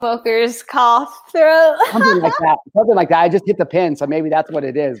smoker's cough throat. Something like that. Something like that. I just hit the pin, so maybe that's what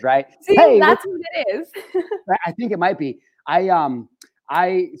it is, right? See, hey, that's what it is. I think it might be. So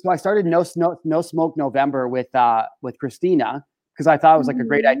I started No Smoke November with Christina because I thought it was like a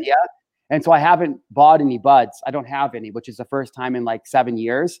great idea. And so I haven't bought any buds. I don't have any, which is the first time in like 7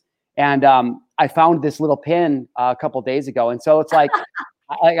 years. And I found this little pin a couple of days ago. And so it's like,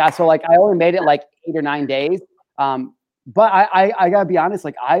 I only made it like 8 or 9 days. But I gotta be honest,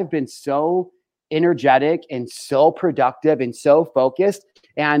 like I've been so energetic and so productive and so focused.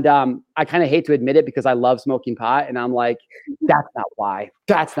 And I kind of hate to admit it because I love smoking pot. And I'm like, that's not why.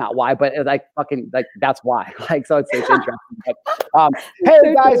 That's not why. But like fucking like that's why. Like so it's interesting. But,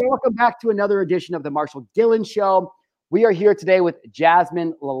 hey guys, welcome back to another edition of the Marshal Gillen Show. We are here today with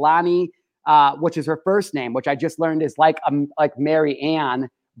Jasmine-Lalani, which is her first name, which I just learned is like Mary Ann,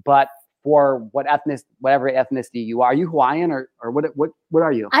 but for whatever ethnicity you are. Are you Hawaiian or what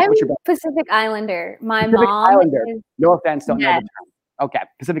are you? I'm Pacific Islander. My Pacific mom Islander. is, No offense, don't know the term. Okay,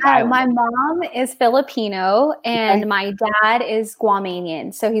 Pacific Islander. My mom is Filipino and my dad is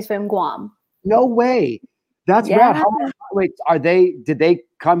Guamanian, so he's from Guam. No way. That's rad. Wait, did they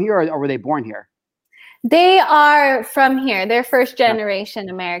come here or were they born here? They are from here. They're first generation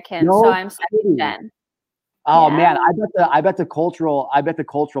American, so I'm second gen. Oh man, I bet the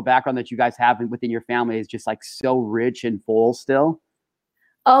cultural background that you guys have within your family is just like so rich and full still.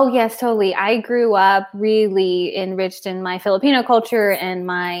 Oh yes, totally. I grew up really enriched in my Filipino culture and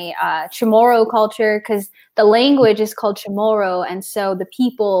my Chamorro culture because the language is called Chamorro, and so the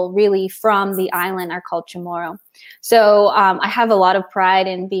people really from the island are called Chamorro. So I have a lot of pride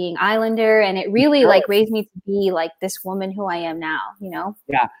in being Islander, and it really like raised me to be like this woman who I am now. You know?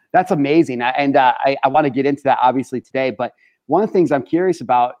 Yeah, that's amazing, and I want to get into that obviously today. But one of the things I'm curious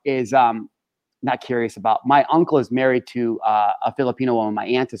about is not curious about. My uncle is married to a Filipino woman. My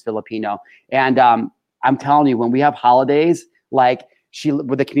aunt is Filipino. And I'm telling you, when we have holidays, like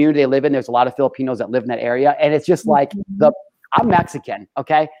with the community they live in, there's a lot of Filipinos that live in that area. And it's just like I'm Mexican.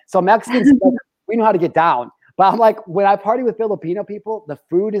 Okay. So Mexicans, we know how to get down. But I'm like, when I party with Filipino people, the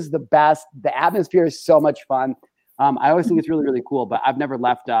food is the best. The atmosphere is so much fun. I always think it's really, really cool, but I've never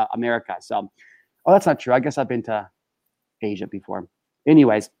left America. So, that's not true. I guess I've been to Asia before.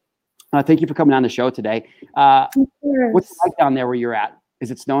 Anyways. Thank you for coming on the show today. What's it like down there where you're at? Is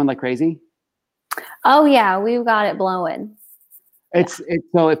it snowing like crazy? Oh yeah, we've got it blowing. It's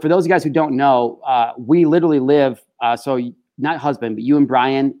so for those of you guys who don't know, we literally live. So not husband, but you and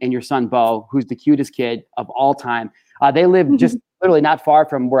Brian and your son Bo, who's the cutest kid of all time. They live just literally not far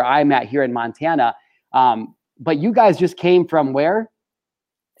from where I'm at here in Montana. But you guys just came from where?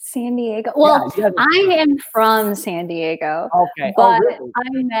 San Diego. Well, I am from San Diego. Okay. But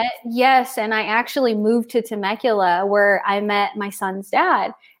and I actually moved to Temecula where I met my son's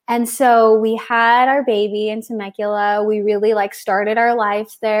dad. And so we had our baby in Temecula. We really like started our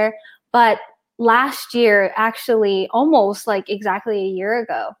lives there. But last year, actually almost like exactly a year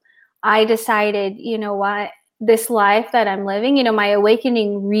ago, I decided, you know what, this life that I'm living, you know, my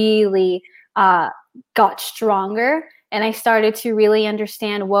awakening really got stronger. And I started to really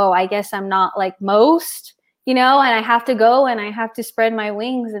understand, whoa, I guess I'm not like most, you know, and I have to go and I have to spread my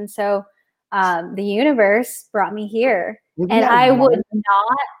wings. And so the universe brought me here. And I would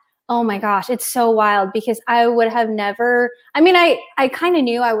not, oh my gosh, it's so wild because I would have never, I mean, I kind of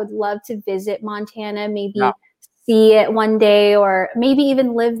knew I would love to visit Montana, maybe see it one day or maybe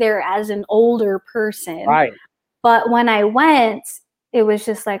even live there as an older person. Right. But when I went, it was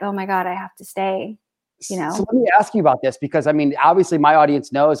just like, oh my God, I have to stay. You know? So let me ask you about this because I mean, obviously my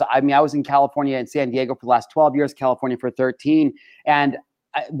audience knows, I mean, I was in California and San Diego for the last 12 years, California for 13. And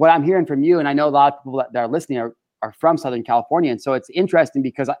what I'm hearing from you, and I know a lot of people that are listening are from Southern California. And so it's interesting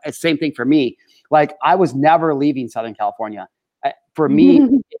because it's the same thing for me. Like I was never leaving Southern California. For me,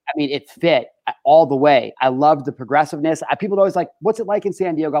 I mean, it fit all the way. I loved the progressiveness. People are always like, what's it like in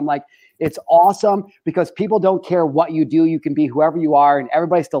San Diego? I'm like, it's awesome because people don't care what you do. You can be whoever you are and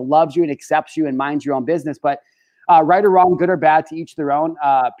everybody still loves you and accepts you and minds your own business. But right or wrong, good or bad, to each their own.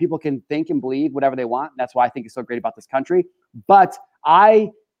 People can think and believe whatever they want. That's why I think it's so great about this country. But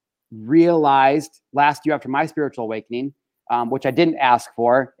I realized last year after my spiritual awakening, which I didn't ask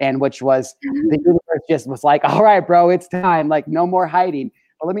for, and which was the universe just was like, all right, bro, it's time. Like no more hiding.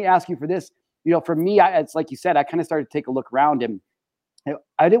 But let me ask you for this. You know, for me, it's like you said, I kind of started to take a look around and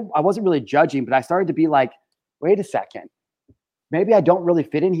I wasn't really judging, but I started to be like, wait a second, maybe I don't really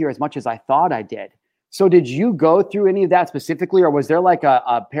fit in here as much as I thought I did. So did you go through any of that specifically, or was there like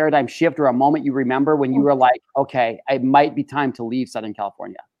a paradigm shift or a moment you remember when you were like, okay, it might be time to leave Southern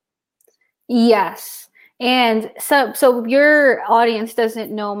California? Yes. And so your audience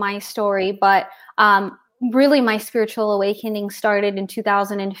doesn't know my story, but really my spiritual awakening started in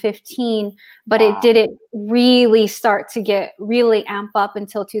 2015, but Wow. it didn't really start to get really amp up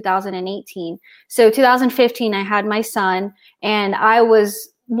until 2018. So 2015, I had my son, and I was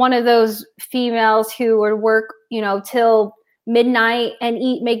one of those females who would work, till midnight and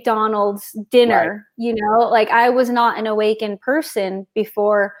eat McDonald's dinner, like I was not an awakened person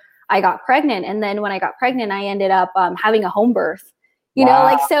before I got pregnant. And then when I got pregnant, I ended up having a home birth,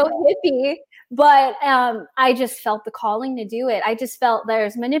 like so hippie. But I just felt the calling to do it. I just felt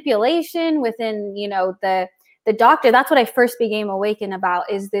there's manipulation within, the doctor. That's what I first became awakened about,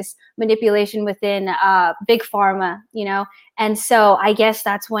 is this manipulation within big pharma, And so I guess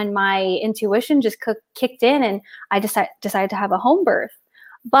that's when my intuition just kicked in, and I decided to have a home birth.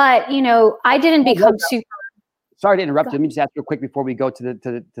 But, I didn't become super. Sorry to interrupt. Let me just ask you quick before we go to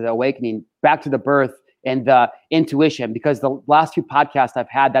the awakening, back to the birth and the intuition, because the last few podcasts I've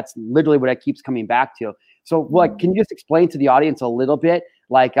had, that's literally what it keeps coming back to. So can you just explain to the audience a little bit,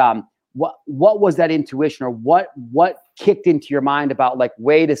 what was that intuition, or what kicked into your mind about, like,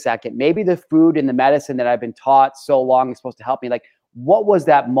 wait a second, maybe the food and the medicine that I've been taught so long is supposed to help me? Like, what was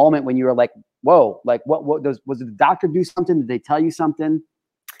that moment when you were like, whoa, like what was it the doctor do something? Did they tell you something?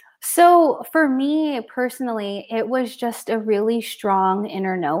 So for me personally, it was just a really strong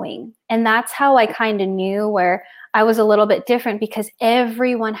inner knowing. And that's how I kind of knew where I was a little bit different, because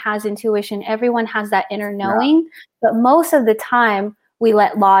everyone has intuition. Everyone has that inner knowing. But most of the time, we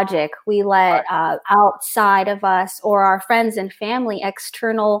let logic, we let outside of us or our friends and family,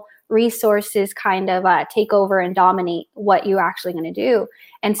 external resources kind of take over and dominate what you're actually going to do.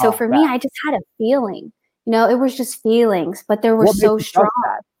 And so for me, I just had a feeling, it was just feelings, but they were so strong.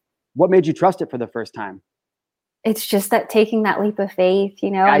 What made you trust it for the first time? It's just that taking that leap of faith,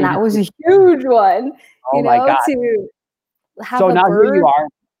 and that was a huge one, my God. to have so a now birth. Here you are,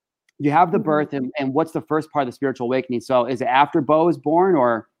 you have the birth, and what's the first part of the spiritual awakening? So is it after Bo was born,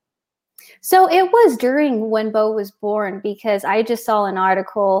 or? So it was during when Bo was born, because I just saw an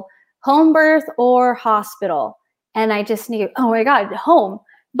article, home birth or hospital. And I just knew, oh my God, home.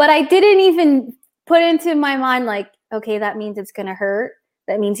 But I didn't even put into my mind, like, okay, that means it's going to hurt.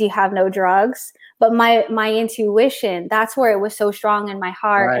 That means you have no drugs. But my intuition, that's where it was so strong in my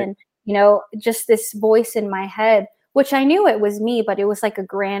heart. And, just this voice in my head, which I knew it was me, but it was like a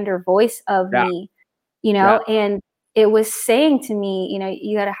grander voice of me, and it was saying to me,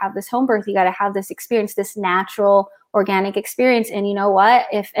 you got to have this home birth. You got to have this experience, this natural, organic experience. And you know what?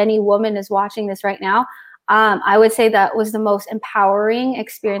 If any woman is watching this right now, I would say that was the most empowering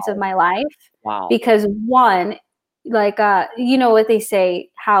experience of my life. Wow. Because one, like, what they say,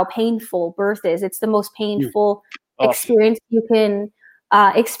 how painful birth is. It's the most painful experience you can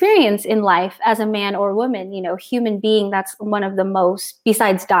experience in life as a man or woman, human being. That's one of the most,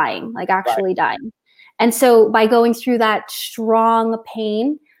 besides dying, like actually dying. And so by going through that strong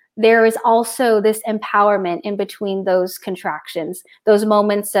pain, there is also this empowerment in between those contractions, those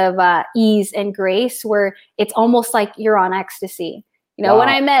moments of ease and grace, where it's almost like you're on ecstasy. When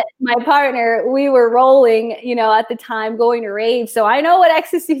I met my partner, we were rolling, at the time, going to rave. So I know what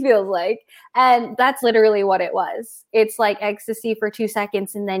ecstasy feels like. And that's literally what it was. It's like ecstasy for 2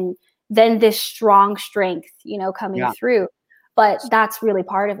 seconds, and then this strong strength, coming through. But that's really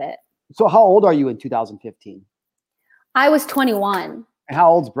part of it. So how old are you in 2015? I was 21. And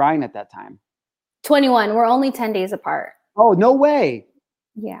how old's Brian at that time? 21. We're only 10 days apart. Oh, no way.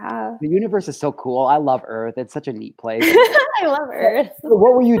 Yeah. The universe is so cool. I love Earth. It's such a neat place. I love Earth.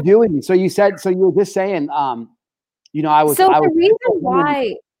 What were you doing? So you were just saying, I was. So I was the reason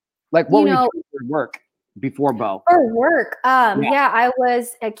why, like, what were you doing for work before Bo? For work, I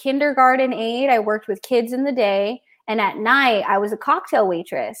was a kindergarten aide. I worked with kids in the day, and at night I was a cocktail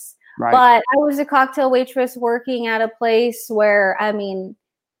waitress. Right. But I was a cocktail waitress working at a place where,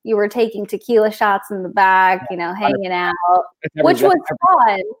 you were taking tequila shots in the back, hanging out, which was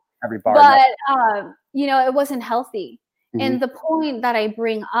fun. But, it wasn't healthy. Mm-hmm. And the point that I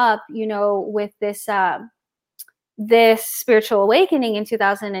bring up, with this spiritual awakening in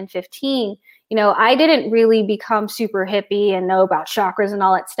 2015, I didn't really become super hippie and know about chakras and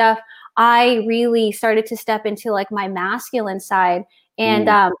all that stuff. I really started to step into like my masculine side. And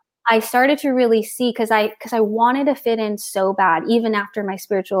I started to really see, because I wanted to fit in so bad, even after my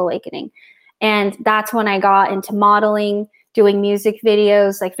spiritual awakening. And that's when I got into modeling, doing music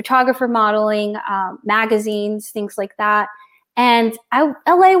videos, like photographer modeling, magazines, things like that. And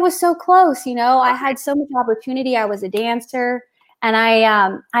LA was so close, I had so much opportunity. I was a dancer, and I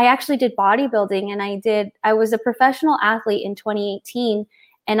actually did bodybuilding, and I was a professional athlete in 2018.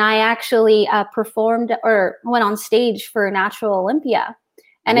 and I actually performed or went on stage for Natural Olympia.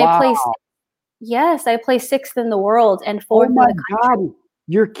 And Wow. I placed sixth in the world and Oh fourth in my the country. God.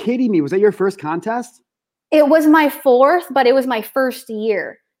 You're kidding me. Was that your first contest? It was my fourth, but it was my first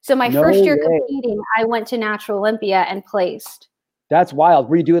year. So my No first year way. competing, I went to Natural Olympia and placed. That's wild.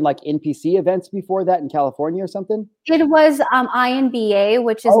 Were you doing like NPC events before that in California or something? It was INBA,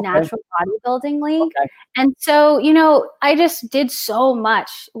 which is Okay. Natural Bodybuilding League. Okay. And so, I just did so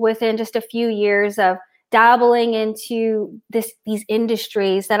much within just a few years of dabbling into these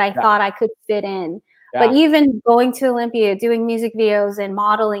industries that I thought I could fit in. Yeah. But even going to Olympia, doing music videos and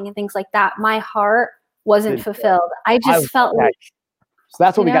modeling and things like that, my heart wasn't fulfilled. I just felt like, so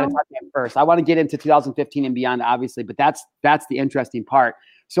that's what we got to talk about first. I want to get into 2015 and beyond, obviously, but that's the interesting part.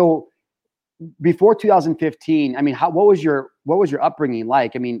 So before 2015, I mean, what was your upbringing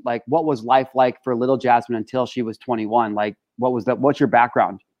like? I mean, like, what was life like for little Jasmine until she was 21? Like, what's your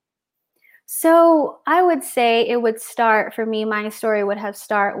background? So I would say it would start for me. My story would have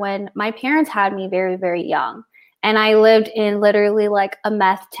start when my parents had me very, very young, and I lived in literally like a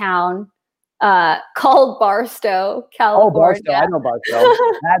meth town called Barstow, California. Oh, Barstow. I know Barstow.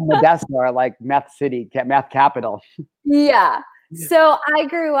 That and Modesto are like meth city, meth capital. Yeah. So I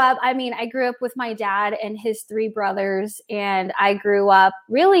grew up with my dad and his three brothers, and I grew up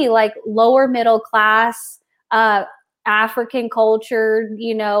really like lower middle class, African culture,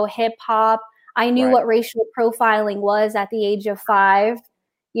 hip hop. I knew what racial profiling was at the age of 5,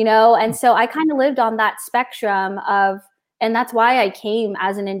 and so I kind of lived on that spectrum and that's why I came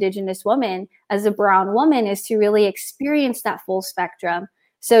as an Indigenous woman, as a brown woman, is to really experience that full spectrum.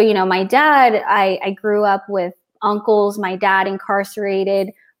 So, my dad, I grew up with uncles, my dad incarcerated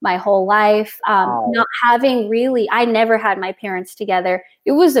my whole life, not having really, I never had my parents together.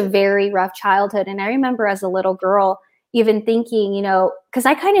 It was a very rough childhood. And I remember as a little girl, even thinking, because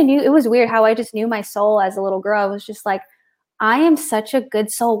I kind of knew, it was weird how I just knew my soul as a little girl. I was just like, I am such a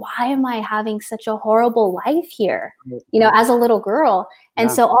good soul. Why am I having such a horrible life here, as a little girl?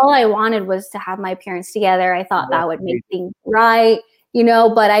 And so all I wanted was to have my parents together. I thought that would make things right,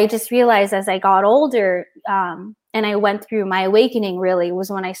 but I just realized as I got older, and I went through my awakening, really was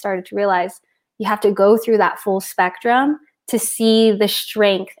when I started to realize you have to go through that full spectrum to see the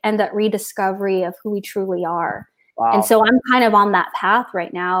strength and that rediscovery of who we truly are. Wow. And so I'm kind of on that path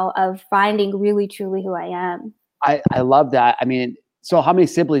right now of finding really, truly who I am. I love that. I mean, so how many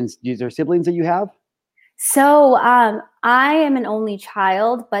siblings? Is there siblings that you have? So I am an only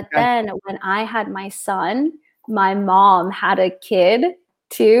child, but then when I had my son, my mom had a kid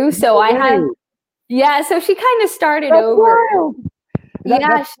too. So I had, so she kind of started over.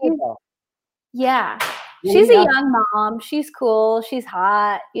 She's a young mom. She's cool. She's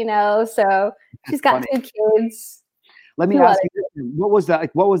hot, so she's got 2 kids. Let me ask you, what was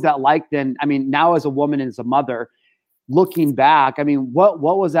that like then? I mean, now as a woman and as a mother, looking back, I mean, what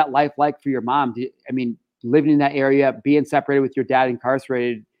was that life like for your mom? Living in that area, being separated with your dad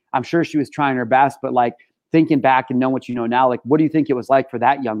incarcerated, I'm sure she was trying her best, but like thinking back and knowing what you know now, like, what do you think it was like for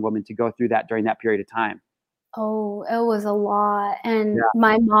that young woman to go through that during that period of time? Oh, it was a lot. And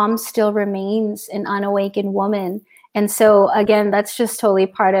my mom still remains an unawakened woman. And so again, that's just totally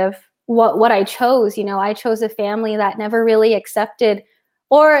part of what I chose. I chose a family that never really accepted,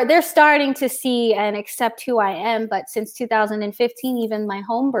 or they're starting to see and accept who I am. But since 2015, even my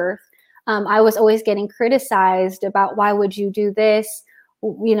home birth, I was always getting criticized about why would you do this?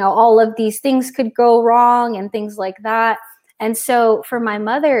 All of these things could go wrong and things like that. And so for my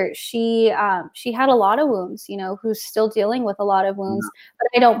mother, she had a lot of wounds, who's still dealing with a lot of wounds, but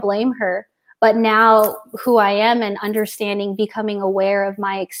I don't blame her. But now who I am and understanding, becoming aware of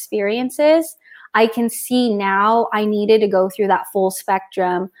my experiences, I can see now I needed to go through that full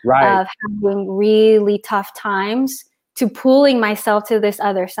spectrum of having really tough times to pulling myself to this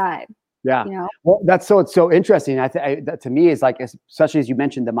other side. Yeah. Well, it's so interesting. That to me is like, especially as you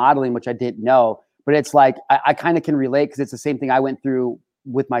mentioned the modeling, which I didn't know, but it's like, I kind of can relate because it's the same thing I went through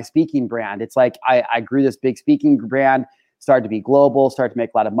with my speaking brand. It's like, I grew this big speaking brand, started to be global, started to make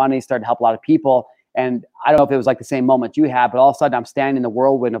a lot of money, started to help a lot of people. And I don't know if it was like the same moment you had, but all of a sudden I'm standing in the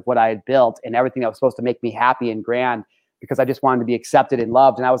whirlwind of what I had built and everything that was supposed to make me happy and grand because I just wanted to be accepted and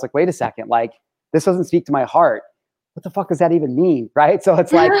loved. And I was like, wait a second, like, this doesn't speak to my heart. What the fuck does that even mean? Right. So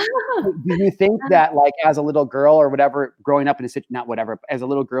it's like, do you think that like as a little girl or whatever, growing up in a situation, not whatever, as a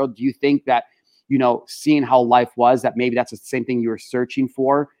little girl, do you think that, seeing how life was, that maybe that's the same thing you were searching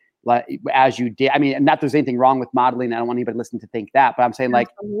for, like as you did? I mean, and not there's anything wrong with modeling. I don't want anybody listening to think that, but I'm saying like,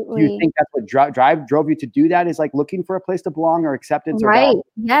 do you think that's what drove you to do that, is like looking for a place to belong or acceptance? Right.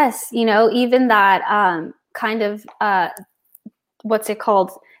 Yes. Even that kind of what's it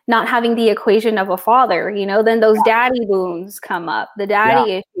called? Not having the equation of a father, you know, then those daddy wounds come up, the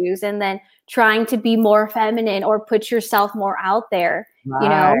daddy issues, and then trying to be more feminine or put yourself more out there, you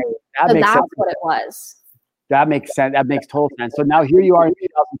know, so that's what it was. That makes sense. That makes total sense. So now here you are in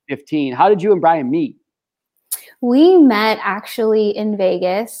 2015. How did you and Brian meet? We met actually in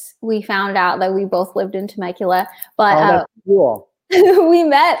Vegas. We found out that we both lived in Temecula, but that's cool. We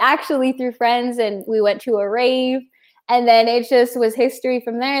met actually through friends, and we went to a rave, and then it just was history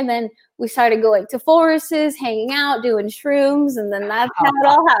from there. And then we started going to forests, hanging out, doing shrooms, and then that's how it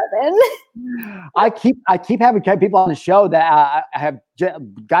all happened. I keep having people on the show that I have.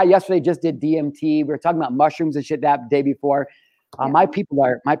 Guy yesterday just did DMT. We were talking about mushrooms and shit that day before. My people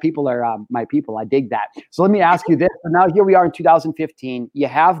are my people. I dig that. So let me ask you this. So now here we are in 2015. You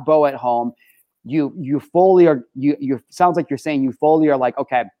have Bo at home. You fully are. You sounds like you're saying you fully are like,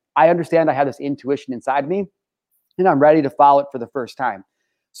 okay, I understand. I have this intuition inside me, and I'm ready to follow it for the first time.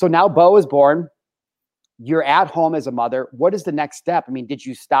 So now Bo is born. You're at home as a mother. What is the next step? I mean, did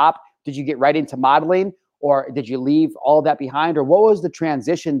you stop? Did you get right into modeling, or did you leave all that behind? Or what was the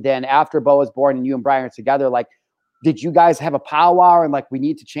transition then after Bo was born and you and Brian are together? Like, did you guys have a powwow and like, we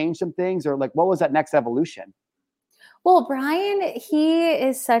need to change some things? Or like, what was that next evolution? Well, Brian, he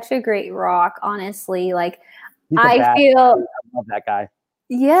is such a great rock, honestly. Like, I love that guy.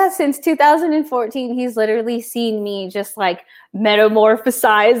 Yeah, since 2014, he's literally seen me just like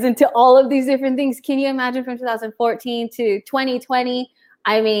metamorphosize into all of these different things. Can you imagine from 2014 to 2020?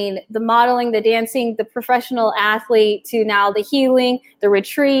 I mean, the modeling, the dancing, the professional athlete, to now the healing, the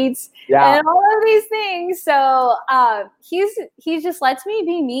retreats, and all of these things. So he just lets me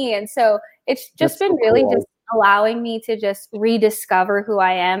be me. And so it's just been really just allowing me to just rediscover who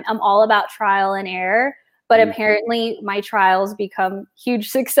I am. I'm all about trial and error. But apparently my trials become huge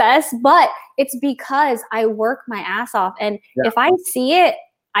success. But it's because I work my ass off. And if I see it,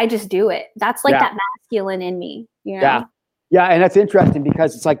 I just do it. That's like that masculine in me, you know? Yeah, and that's interesting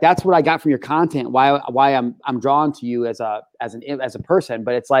because it's like that's what I got from your content. Why I'm drawn to you as a person.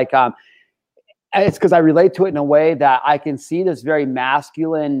 But it's like it's because I relate to it in a way that I can see this very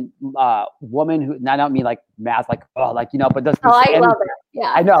masculine woman who, and I don't mean like math, like, oh, like, you know, but I love it.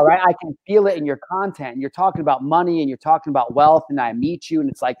 Yeah, I know, right? I can feel it in your content. You're talking about money and you're talking about wealth, and I meet you, and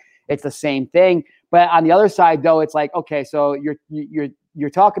it's like it's the same thing. But on the other side, though, it's like, okay, so you're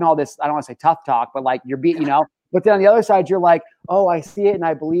talking all this. I don't want to say tough talk, but like you're being, you know. But then on the other side, you're like, oh, I see it and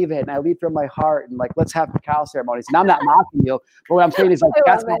I believe it, and I lead from my heart, and like let's have cacao ceremonies. And I'm not mocking you, but what I'm saying is like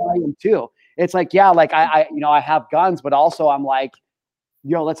that's how I am too. It's like, yeah, like I you know, I have guns, but also I'm like,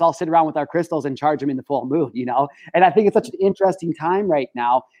 you know, let's all sit around with our crystals and charge them in the full moon, you know? And I think it's such an interesting time right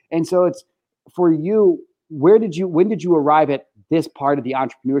now. And so it's for you, when did you arrive at this part of the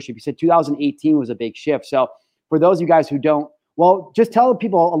entrepreneurship? You said 2018 was a big shift. So for those of you guys who don't, well, just tell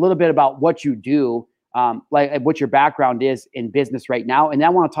people a little bit about what you do, like what your background is in business right now. And then I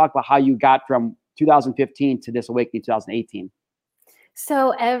want to talk about how you got from 2015 to this awakening 2018.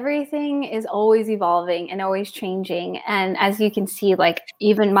 So everything is always evolving and always changing. And as you can see, like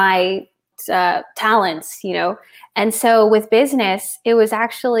even my talents, you know. And so with business, it was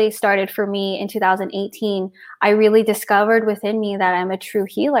actually started for me in 2018. I really discovered within me that I'm a true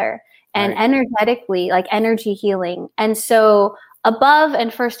healer and energetically, like energy healing. And so above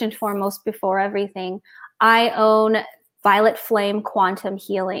and first and foremost, before everything, I own Violet Flame Quantum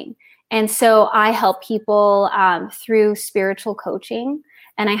Healing. And so I help people through spiritual coaching.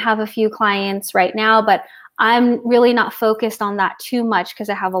 And I have a few clients right now, but I'm really not focused on that too much because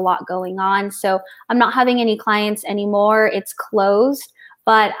I have a lot going on. So I'm not having any clients anymore. It's closed.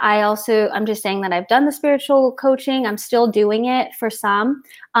 But I'm just saying that I've done the spiritual coaching. I'm still doing it for some.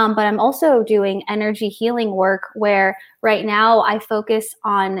 But I'm also doing energy healing work where right now I focus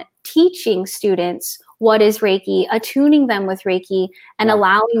on teaching students what is Reiki, attuning them with Reiki, and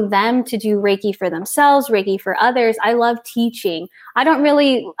allowing them to do Reiki for themselves, Reiki for others. I love teaching. I don't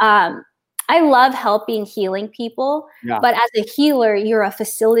really, I love helping healing people, but as a healer, you're a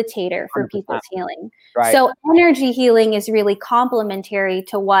facilitator for 100%. People's healing. Right. So energy healing is really complementary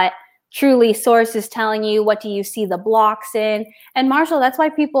to what truly source is telling you. What do you see the blocks in? And Marshall, that's why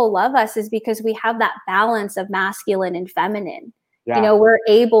people love us, is because we have that balance of masculine and feminine. Yeah. You know, we're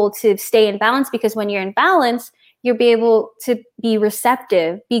able to stay in balance because when you're in balance, you'll be able to be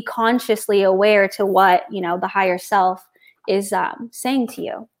receptive, be consciously aware to what, you know, the higher self is saying to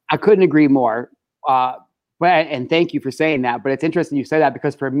you. I couldn't agree more. And thank you for saying that. But it's interesting you say that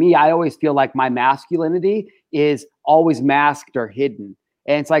because for me, I always feel like my masculinity is always masked or hidden.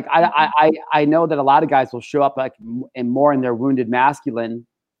 And it's like, I know that a lot of guys will show up like more in their wounded masculine,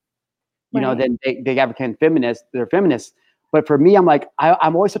 you know, than they have become feminist. They're feminists. But for me, I'm like,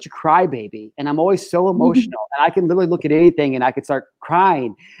 I'm always such a crybaby, and I'm always so emotional, and I can literally look at anything and I could start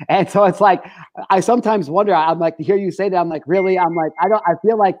crying. And so it's like, I sometimes wonder, I'm like, to hear you say that, I'm like, really? I'm like, I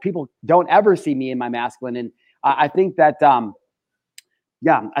feel like people don't ever see me in my masculine. And I think that,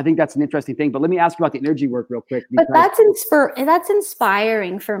 yeah, I think that's an interesting thing. But let me ask you about the energy work real quick. But that's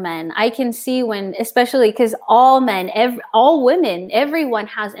inspiring for men. I can see when, especially because all men, all women, everyone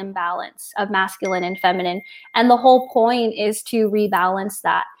has imbalance of masculine and feminine, and the whole point is to rebalance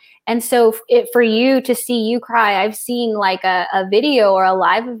that. And so, for you to see you cry, I've seen like a video or a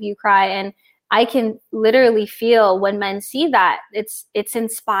live of you cry, and I can literally feel when men see that it's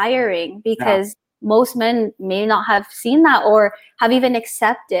inspiring because most men may not have seen that or have even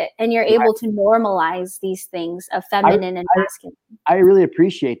accepted it, and you're able to normalize these things of feminine and masculine. I really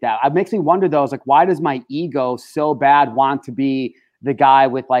appreciate that. It makes me wonder though, is like, why does my ego so bad want to be the guy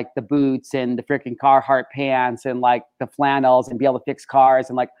with like the boots and the freaking Carhartt pants and like the flannels and be able to fix cars?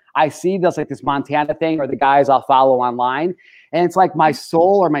 And like, I see this like this Montana thing or the guys I'll follow online. And it's like my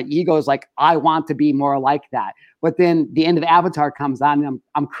soul or my ego is like, I want to be more like that. But then the end of the Avatar comes on and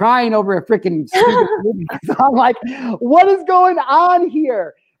I'm crying over a freaking movie. So I'm like, what is going on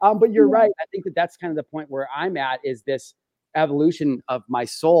here? But you're right. I think that's kind of the point where I'm at, is this evolution of my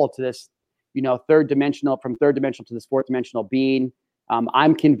soul to this, from third dimensional to this fourth dimensional being.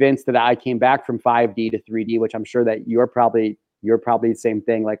 I'm convinced that I came back from 5D to 3D, which I'm sure that you're probably the same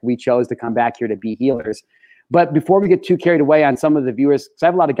thing. Like, we chose to come back here to be healers. But before we get too carried away on some of the viewers, because I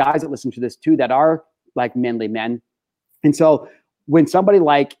have a lot of guys that listen to this too that are like manly men. And so when somebody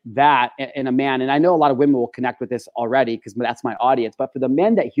like that and a man, and I know a lot of women will connect with this already because that's my audience, but for the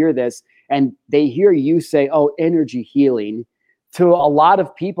men that hear this and they hear you say, oh, energy healing, to a lot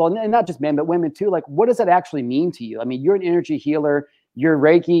of people, and not just men, but women too, like, what does that actually mean to you? I mean, you're an energy healer, you're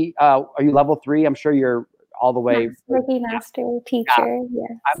Reiki. Are you level 3? I'm sure you're all the way. Reiki master, teacher.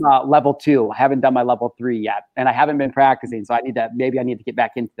 Yes. I'm level 2. I haven't done my level 3 yet, and I haven't been practicing. So maybe I need to get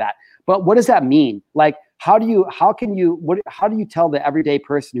back into that. But what does that mean? Like, how do you tell the everyday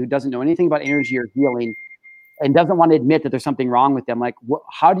person who doesn't know anything about energy or healing and doesn't want to admit that there's something wrong with them? Like,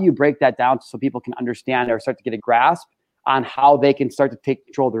 how do you break that down so people can understand or start to get a grasp on how they can start to take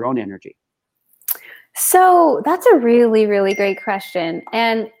control of their own energy? So that's a really, really great question.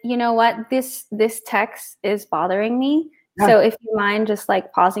 And you know what? This text is bothering me. Yeah. So if you mind just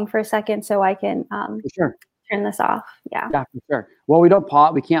like pausing for a second so I can sure. turn this off. Yeah. Yeah, for sure. Well,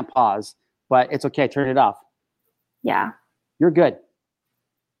 we can't pause, but it's okay. Turn it off. Yeah. You're good.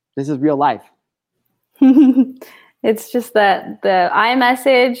 This is real life. It's just that the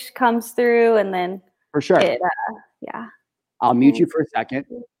iMessage comes through and then for sure. Yeah. I'll mute you for a second.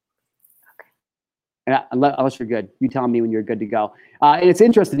 And unless you're good, you tell me when you're good to go. And it's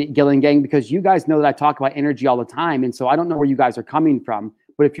interesting, Gillen gang, because you guys know that I talk about energy all the time. And so I don't know where you guys are coming from.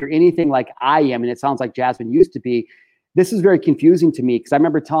 But if you're anything like I am, and it sounds like Jasmine used to be, this is very confusing to me. Because I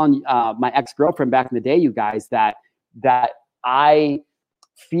remember telling my ex-girlfriend back in the day, you guys, that I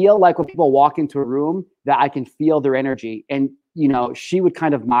feel like when people walk into a room, that I can feel their energy. And, she would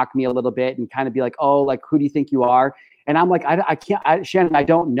kind of mock me a little bit and kind of be like, oh, like, who do you think you are? And I'm like, I can't, Shannon, I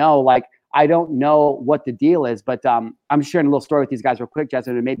don't know. Like, I don't know what the deal is, but I'm sharing a little story with these guys real quick,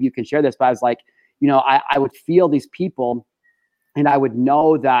 Jasmine, and maybe you can share this. But I was like, I would feel these people and I would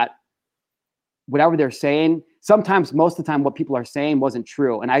know that whatever they're saying, sometimes, most of the time, what people are saying wasn't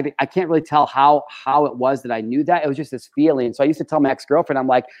true. And I can't really tell how it was that I knew that. It was just this feeling. So I used to tell my ex-girlfriend, I'm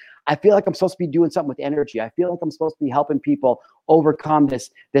like, I feel like I'm supposed to be doing something with energy. I feel like I'm supposed to be helping people overcome this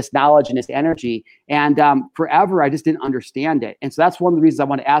knowledge and this energy. And forever, I just didn't understand it. And so that's one of the reasons I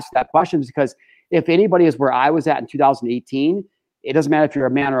want to ask that question, is because if anybody is where I was at in 2018, it doesn't matter if you're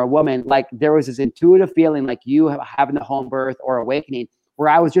a man or a woman, like, there was this intuitive feeling like you having the home birth or awakening, where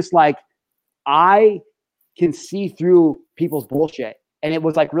I was just like, I can see through people's bullshit. And it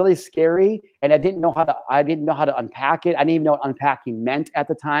was like really scary. And I didn't know how to unpack it. I didn't even know what unpacking meant at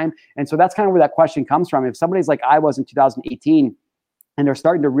the time. And so that's kind of where that question comes from. If somebody's like I was in 2018 and they're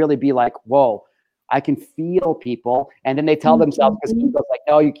starting to really be like, whoa, I can feel people. And then they tell themselves, because people's like,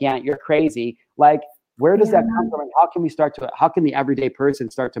 no, you can't, you're crazy. Like, where does that come from? And how can the everyday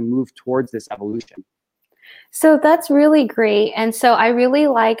person start to move towards this evolution? So that's really great. And so I really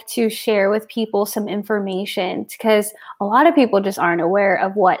like to share with people some information, because a lot of people just aren't aware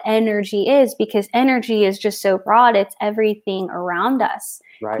of what energy is, because energy is just so broad. It's everything around us,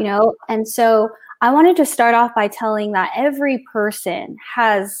 right. And so I wanted to start off by telling that every person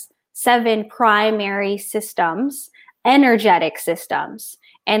has 7 primary systems, energetic systems.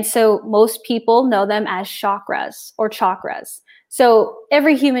 And so most people know them as chakras or chakras. So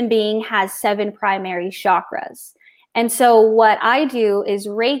every human being has 7 primary chakras. And so what I do is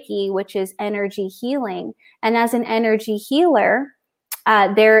Reiki, which is energy healing. And as an energy healer,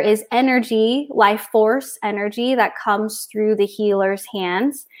 there is energy, life force energy that comes through the healer's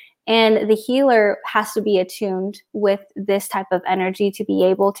hands. And the healer has to be attuned with this type of energy to be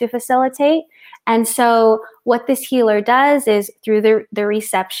able to facilitate. And so what this healer does is through the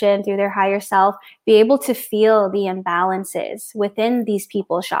reception, through their higher self, be able to feel the imbalances within these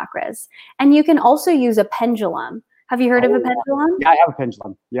people's chakras. And you can also use a pendulum. Have you heard of a pendulum? Yeah, I have a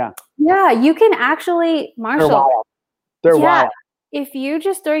pendulum. Yeah. Yeah, you can actually, Marshall. They're wild. If you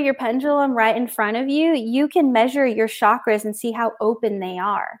just throw your pendulum right in front of you, you can measure your chakras and see how open they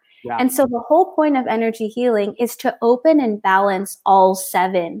are. Yeah. And so the whole point of energy healing is to open and balance all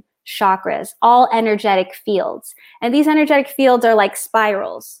 7 chakras, all energetic fields. And these energetic fields are like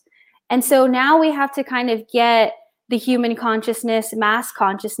spirals. And so now we have to kind of get the human consciousness, mass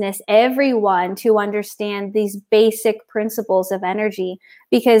consciousness, everyone to understand these basic principles of energy,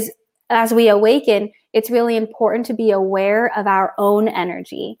 because as we awaken, it's really important to be aware of our own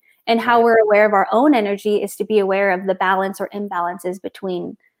energy. And how we're aware of our own energy is to be aware of the balance or imbalances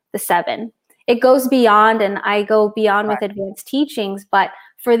between the 7. It goes beyond, and I go beyond with advanced teachings, but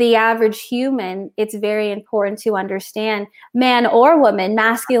for the average human, it's very important to understand, man or woman,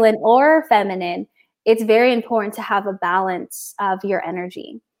 masculine or feminine, it's very important to have a balance of your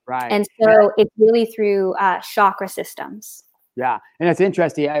energy. Right. And so it's really through chakra systems. Yeah. And it's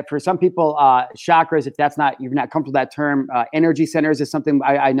interesting. For some people, chakras, if you're not comfortable with that term, energy centers is something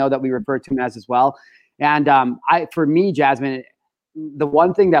I know that we refer to them as well. And for me, Jasmine, the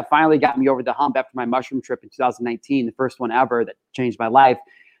one thing that finally got me over the hump after my mushroom trip in 2019, the first one ever that changed my life,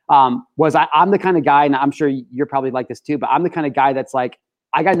 was I'm the kind of guy, and I'm sure you're probably like this too, but I'm the kind of guy that's like,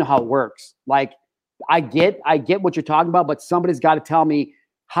 I got to know how it works. Like, I get what you're talking about, but somebody's got to tell me,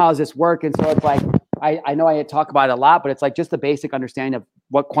 how does this work? And so it's like, I know I talk about it a lot, but it's like just the basic understanding of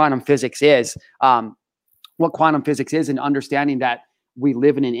what quantum physics is, and understanding that we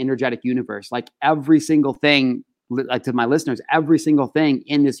live in an energetic universe. Like every single thing, like to my listeners, every single thing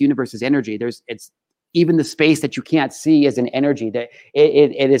in this universe is energy. It's even the space that you can't see is an energy, that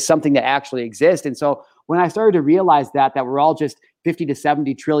it is something that actually exists. And so when I started to realize that we're all just 50 to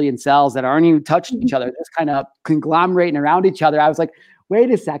 70 trillion cells that aren't even touching each other, just kind of conglomerating around each other, I was like, wait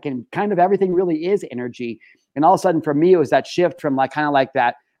a second, kind of everything really is energy. And all of a sudden for me, it was that shift from kind of like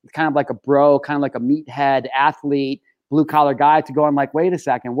a bro, kind of like a meathead athlete, blue collar guy, to going like, wait a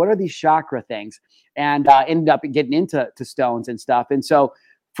second, what are these chakra things? And ended up getting into stones and stuff. And so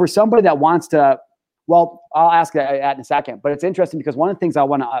for somebody that wants to, well, I'll ask that in a second, but it's interesting because one of the things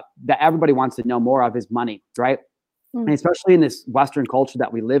that everybody wants to know more of is money, right? And especially in this Western culture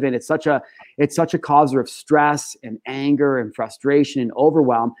that we live in, it's such a causer of stress and anger and frustration and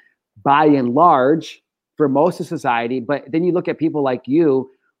overwhelm by and large for most of society. But then you look at people like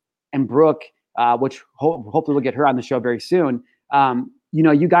you and Brooke, which hopefully we'll get her on the show very soon.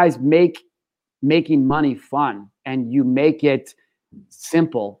 You guys making money fun, and you make it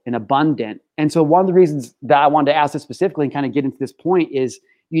simple and abundant. And so one of the reasons that I wanted to ask this specifically and kind of get into this point is,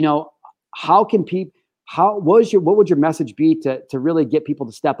 how can people, what would your message be to really get people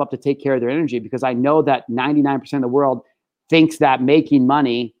to step up to take care of their energy? Because I know that 99% of the world thinks that making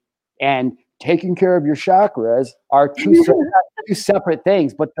money and taking care of your chakras are two separate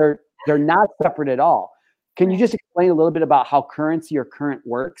things, but they're not separate at all. Can you just explain a little bit about how currency or current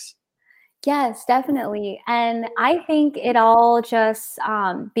works? Yes, definitely. And I think it all just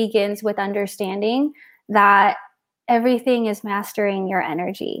begins with understanding that everything is mastering your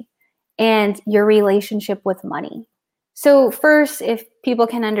energy and your relationship with money. So first, if people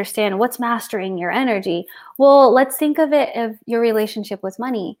can understand what's mastering your energy, well, let's think of it of your relationship with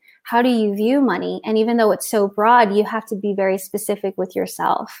money. How do you view money? And even though it's so broad, you have to be very specific with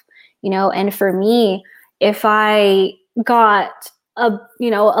yourself, and for me, if I got a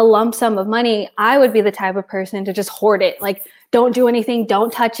lump sum of money, I would be the type of person to just hoard it. Like, don't do anything,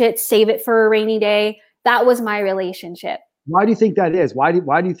 don't touch it, save it for a rainy day. That was my relationship. Why do you think that is? Why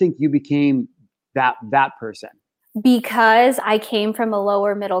do you think you became that person? Because I came from a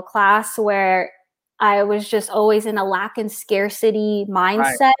lower middle class where I was just always in a lack and scarcity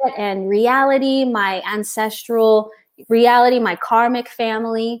mindset and reality, my ancestral reality, my karmic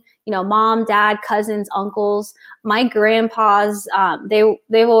family, mom, dad, cousins, uncles, my grandpas,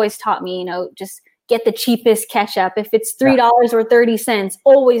 they've always taught me, just get the cheapest ketchup. If it's $3 or 30 cents,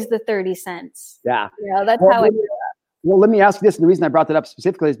 always the 30 cents. Yeah. That's how I do it. Well, let me ask you this. And the reason I brought that up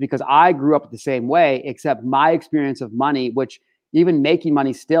specifically is because I grew up the same way, except my experience of money, which even making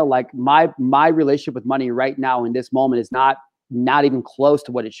money still, like my relationship with money right now in this moment is not even close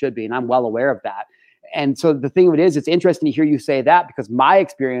to what it should be. And I'm well aware of that. and so the thing of it is, it's interesting to hear you say that, because my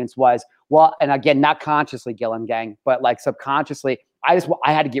experience was, well, and again, not consciously, Gillen gang, but like subconsciously, I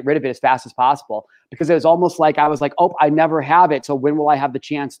had to get rid of it as fast as possible, because it was almost like I was like, oh, I never have it. So when will I have the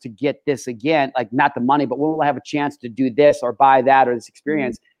chance to get this again? Like, not the money, but when will I have a chance to do this or buy that or this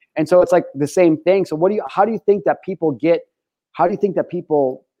experience? And so it's like the same thing. So how do you think that people,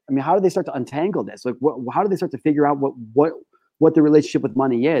 I mean, how do they start to untangle this? Like, how do they start to figure out what the relationship with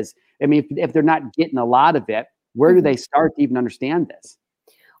money is? I mean, if they're not getting a lot of it, where do they start to even understand this?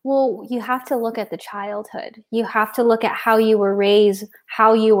 Well, you have to look at the childhood. You have to look at how you were raised,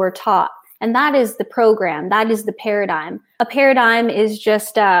 how you were taught. And that is the program. That is the paradigm. A paradigm is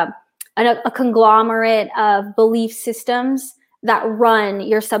just a conglomerate of belief systems that run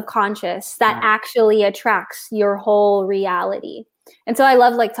your subconscious, that actually attracts your whole reality. And so I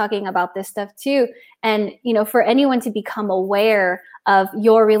love like talking about this stuff too. And, you know, for anyone to become aware of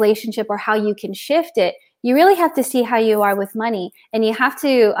your relationship or how you can shift it, you really have to see how you are with money. And you have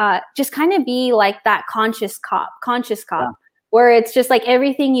to just kind of be like that conscious cop, where it's just like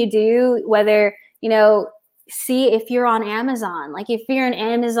everything you do, whether, you know, see if you're on Amazon, like if you're an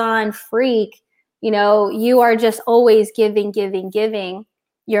Amazon freak, you know, you are just always giving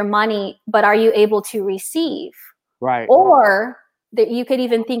your money, but are you able to receive? Right. Or that you could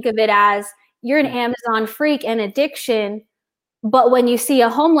even think of it as you're an Amazon freak and addiction, but when you see a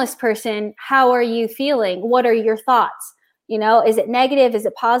homeless person, how are you feeling? What are your thoughts? You know, is it negative? Is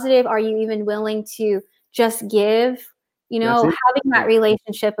it positive? Are you even willing to just give? You know, having that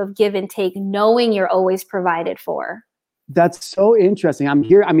relationship of give and take, knowing you're always provided for. That's so interesting. I'm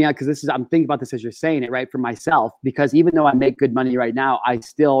here. I mean, because I'm thinking about this as you're saying it, right? For myself, because even though I make good money right now, I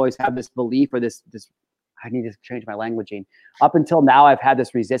still always have this belief or this, I need to change my languaging. Up until now, I've had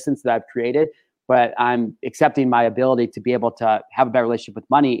this resistance that I've created, but I'm accepting my ability to be able to have a better relationship with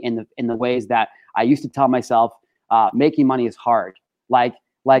money in the ways that I used to tell myself, making money is hard.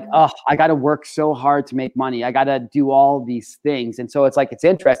 Oh, I got to work so hard to make money. I got to do all these things. And so it's like, it's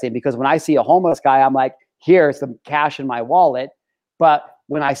interesting because when I see a homeless guy, I'm like, here's some cash in my wallet. But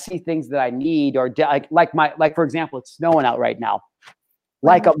when I see things that I need, or like for example, it's snowing out right now,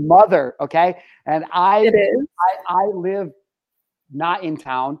 like a mother. Okay. And I live not in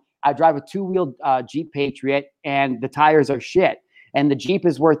town. I drive a 2-wheel Jeep Patriot, and the tires are shit. And the Jeep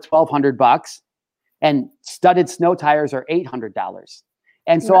is worth $1,200, and studded snow tires are $800.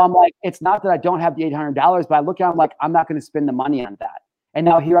 And so I'm like, it's not that I don't have the $800, but I look at it, I'm like, I'm not going to spend the money on that. And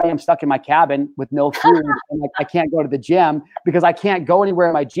now here I am stuck in my cabin with no food. And like, I can't go to the gym because I can't go anywhere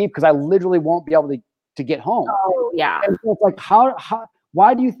in my Jeep because I literally won't be able to get home. Oh yeah. And so it's like,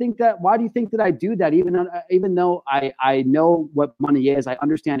 why do you think that I do that? Even though I know what money is, I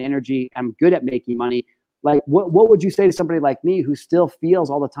understand energy, I'm good at making money. Like, what would you say to somebody like me who still feels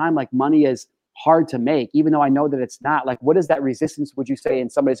all the time like money is hard to make, even though I know that it's not? Like, what is that resistance, would you say, in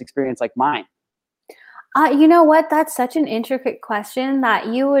somebody's experience like mine? You know what? That's such an intricate question that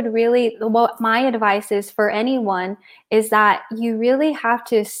you would really, what my advice is for anyone is that you really have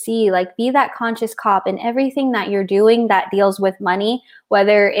to see, like, be that conscious cop in everything that you're doing that deals with money,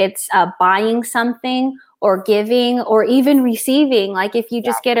 whether it's buying something or giving or even receiving. Like if you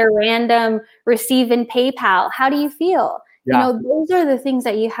just get a random receive in PayPal, how do you feel? You know, those are the things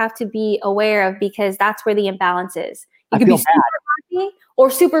that you have to be aware of, because that's where the imbalance is. You could be super happy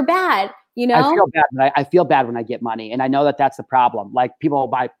or super bad. You know, I feel bad when I get money, and I know that that's the problem. Like people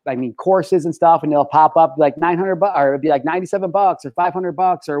buy, courses and stuff, and they'll pop up like $900, or it'd be like $97 or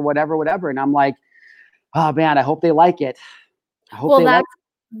 $500 or whatever. And I'm like, oh man, I hope they like it.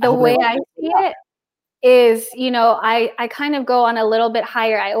 The way I see it is, you know, I kind of go on a little bit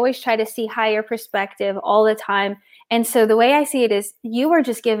higher. I always try to see higher perspective all the time. And so the way I see it is, you were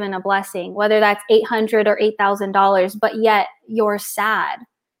just given a blessing, whether that's $800 or $8,000, but yet you're sad.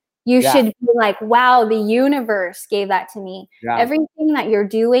 You should be like, wow, the universe gave that to me. Everything that you're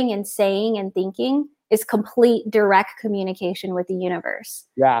doing and saying and thinking is complete direct communication with the universe.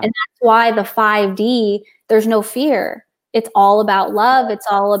 And that's why the 5D, there's no fear. It's all about love. It's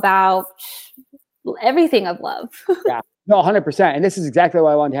all about everything of love. No, 100%. And this is exactly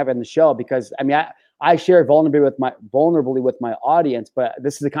why I wanted to have it in the show, because I share vulnerably with my audience, but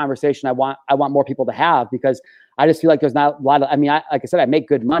this is a conversation I want more people to have, because I just feel like there's not a lot of, like I said, I make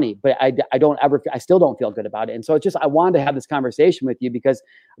good money, but I still don't feel good about it. And so it's just, I wanted to have this conversation with you because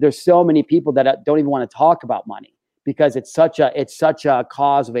there's so many people that don't even want to talk about money, because it's such a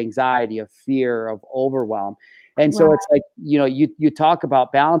cause of anxiety, of fear, of overwhelm. And so it's like, you know, you talk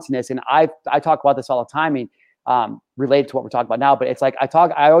about balancing this, and I talk about this all the time. Related to what we're talking about now, but it's like,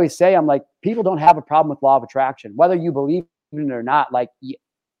 I always say, I'm like, people don't have a problem with law of attraction, whether you believe in it or not. Like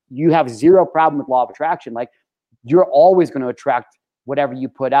you have zero problem with law of attraction. Like you're always going to attract whatever you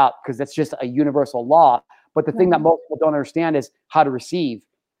put out because that's just a universal law. But the thing that most people don't understand is how to receive.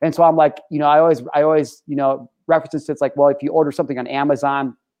 And so I'm like, I always, reference it's like, well, if you order something on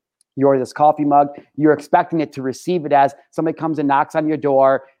Amazon, you order this coffee mug, you're expecting it to receive it as somebody comes and knocks on your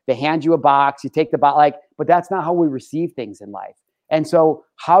door, they hand you a box, you take the box, but that's not how we receive things in life. And so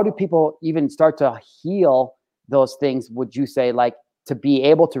how do people even start to heal those things, would you say, like to be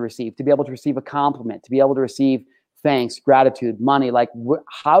able to receive a compliment, to be able to receive thanks, gratitude, money, like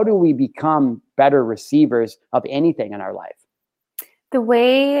how do we become better receivers of anything in our life?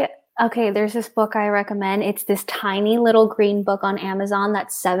 There's this book I recommend. It's this tiny little green book on Amazon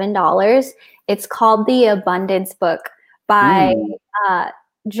that's $7. It's called The Abundance Book by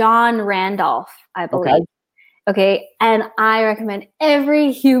John Randolph, I believe. Okay. And I recommend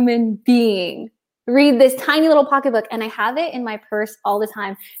every human being read this tiny little pocketbook. And I have it in my purse all the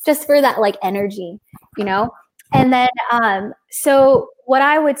time just for that like energy, And then, so what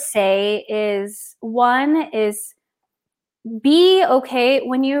I would say is, one is be okay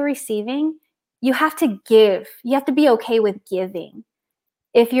when you're receiving. You have to give. You have to be okay with giving.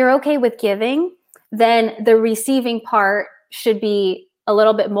 If you're okay with giving, then the receiving part should be a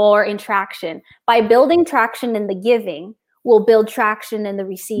little bit more in traction. By building traction in the giving, we'll build traction in the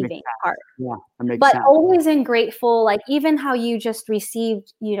receiving part. Yeah, that makes but sense. Always in grateful, like even how you just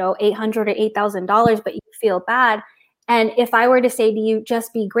received, $800 or $8,000, but you feel bad. And if I were to say to you,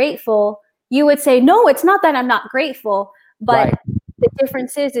 just be grateful, you would say, no, it's not that I'm not grateful. But the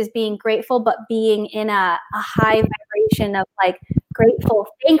difference is being grateful, but being in a high vibration of like grateful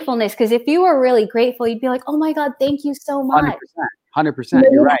thankfulness. Because if you were really grateful, you'd be like, oh my God, thank you so much. 100%.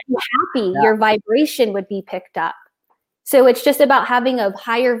 You're right. Happy, your vibration would be picked up. So it's just about having a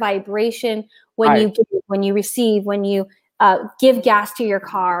higher vibration when you give, when you receive, when you give gas to your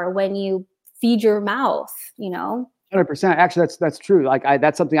car, when you feed your mouth, 100%. Actually, that's true. Like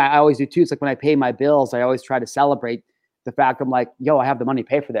that's something I always do too. It's like when I pay my bills, I always try to celebrate the fact I'm like, yo, I have the money to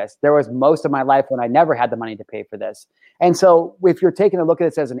pay for this. There was most of my life when I never had the money to pay for this. And so if you're taking a look at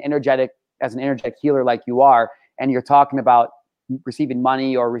this as an energetic healer like you are, and you're talking about receiving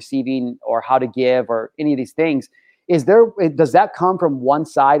money or receiving or how to give or any of these things, does that come from one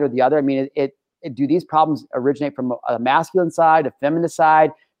side or the other? I mean, do these problems originate from a masculine side, a feminine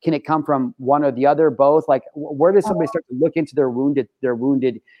side? Can it come from one or the other, both? Like, where does somebody start to look into their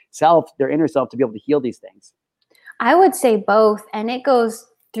wounded self, their inner self, to be able to heal these things? I would say both. And it goes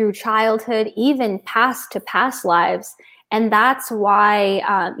through childhood, even past lives. And that's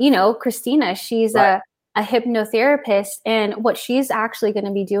why, Christina, she's a hypnotherapist. And what she's actually going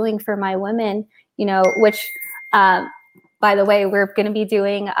to be doing for my women, which, by the way, we're going to be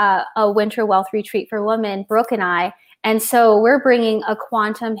doing a winter wealth retreat for women, Brooke and I. And so we're bringing a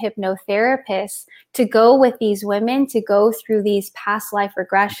quantum hypnotherapist to go with these women, to go through these past life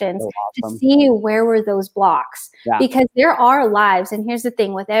regressions, to see where were those blocks. Because there are lives. And here's the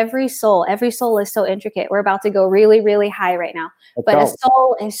thing with every soul is so intricate. We're about to go really, really high right now. A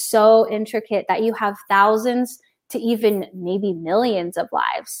soul is so intricate that you have thousands to even maybe millions of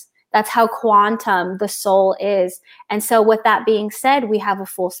lives. That's how quantum the soul is. And so with that being said, we have a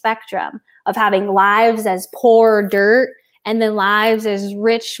full spectrum of having lives as poor dirt and then lives as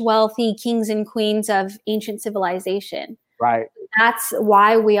rich, wealthy kings and queens of ancient civilization. Right. That's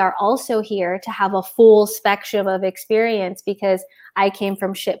why we are also here, to have a full spectrum of experience, because I came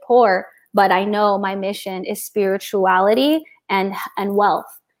from shit poor, but I know my mission is spirituality and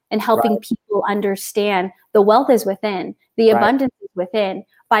wealth, and helping people understand the wealth is within, the abundance is within.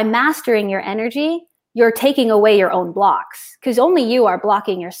 By mastering your energy, you're taking away your own blocks, because only you are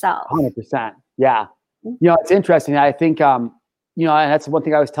blocking yourself. 100%. Yeah. It's interesting. I think, and that's one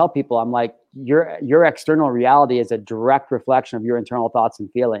thing I always tell people. I'm like, your external reality is a direct reflection of your internal thoughts and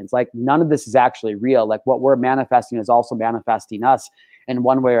feelings. Like none of this is actually real. Like what we're manifesting is also manifesting us in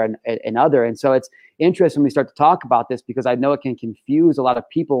one way or another. And so it's interesting when we start to talk about this, because I know it can confuse a lot of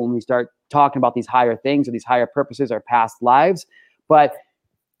people when we start talking about these higher things or these higher purposes or past lives. But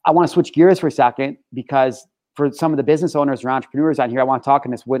I want to switch gears for a second, because for some of the business owners or entrepreneurs on here, I want to talk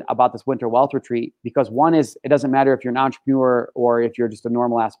about this winter wealth retreat, because one is, it doesn't matter if you're an entrepreneur or if you're just a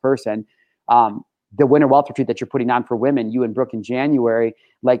normal ass person. The winter wealth retreat that you're putting on for women, you and Brooke, in January,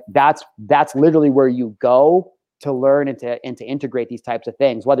 like that's literally where you go to learn and to integrate these types of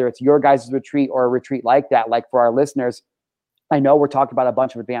things, whether it's your guys' retreat or a retreat like that. Like for our listeners, I know we're talking about a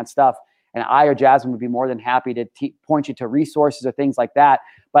bunch of advanced stuff, and I or Jasmine would be more than happy to point you to resources or things like that.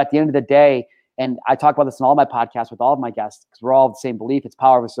 But at the end of the day, And I talk about this in all my podcasts with all of my guests, because we're all of the same belief. It's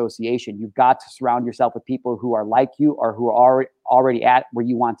power of association. You've got to surround yourself with people who are like you or who are already at where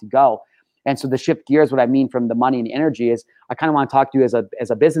you want to go. And so the shift gears, what I mean from the money and energy is I kind of want to talk to you as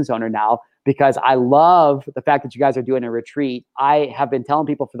a business owner now, because I love the fact that you guys are doing a retreat. I have been telling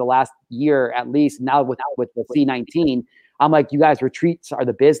people for the last year, at least now with the C19, I'm like, you guys, retreats are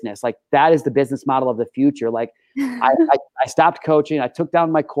the business. Like that is the business model of the future. Like I stopped coaching. I took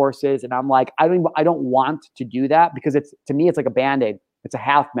down my courses and I'm like, I don't want to do that, because to me, it's like a Band-Aid. It's a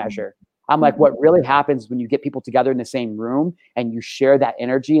half measure. I'm like, what really happens when you get people together in the same room and you share that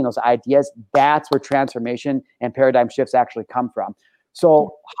energy and those ideas, that's where transformation and paradigm shifts actually come from.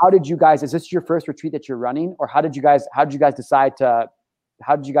 So how did you guys, is this your first retreat that you're running, or how did you guys decide to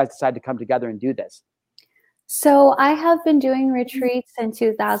come together and do this? So I have been doing retreats since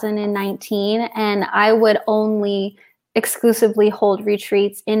 2019, and I would only exclusively hold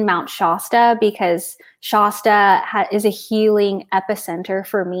retreats in Mount Shasta, because Shasta is a healing epicenter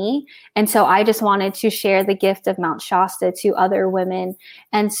for me. And so I just wanted to share the gift of Mount Shasta to other women.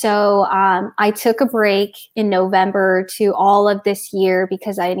 And so I took a break in November to all of this year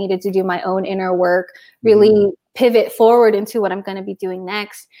because I needed to do my own inner work, really pivot forward into what I'm going to be doing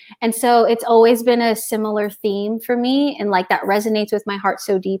next. And so it's always been a similar theme for me. And like that resonates with my heart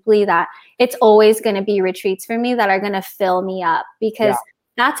so deeply that it's always going to be retreats for me that are going to fill me up, because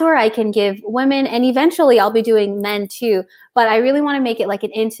that's where I can give women, and eventually I'll be doing men too. But I really want to make it like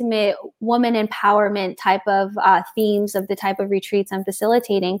an intimate woman empowerment type of themes of the type of retreats I'm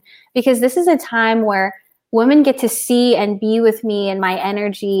facilitating, because this is a time where women get to see and be with me and my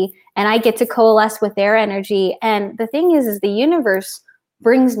energy, and I get to coalesce with their energy. And the thing is the universe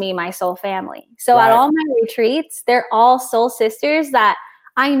brings me my soul family. So at all my retreats, they're all soul sisters that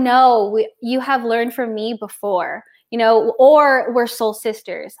I know you have learned from me before, you know, or we're soul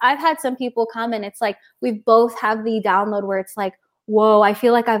sisters. I've had some people come and it's like, we both have the download where it's like, whoa, I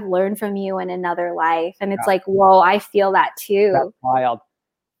feel like I've learned from you in another life. And it's like, whoa, I feel that too. That's wild.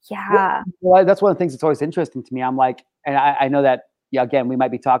 Yeah. Well, that's one of the things that's always interesting to me. I'm like, and I know that, again, we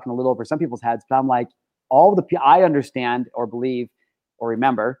might be talking a little over some people's heads, but I'm like, I understand or believe or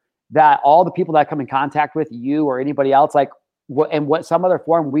remember that all the people that I come in contact with, you or anybody else, like what some other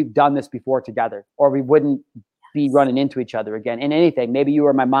form, we've done this before together, or we wouldn't be running into each other again in anything. Maybe you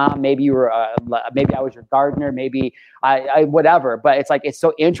were my mom, maybe you were, maybe I was your gardener, maybe I whatever. But it's like, it's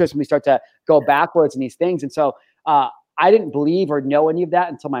so interesting when we start to go backwards in these things. And so, I didn't believe or know any of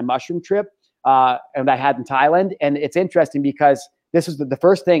that until my mushroom trip and I had in Thailand. And it's interesting because this was the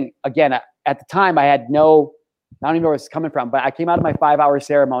first thing, again, at the time I don't even know where it's coming from, but I came out of my 5-hour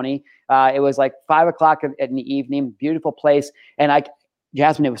ceremony. It was like 5 o'clock in the evening, beautiful place. And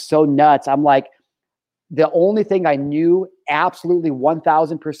Jasmine, it was so nuts. I'm like, the only thing I knew absolutely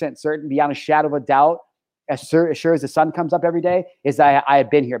 1000% certain, beyond a shadow of a doubt, as sure as the sun comes up every day, is that I had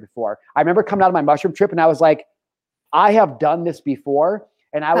been here before. I remember coming out of my mushroom trip and I was like, I have done this before.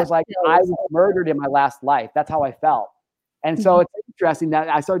 And I was like, I was murdered in my last life. That's how I felt. And so it's interesting that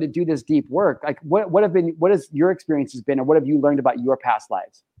I started to do this deep work. Like what has your experiences been, or what have you learned about your past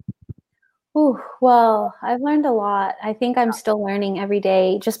lives? Ooh, well, I've learned a lot. I think I'm still learning every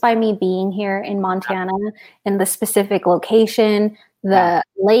day just by me being here in Montana, in the specific location, the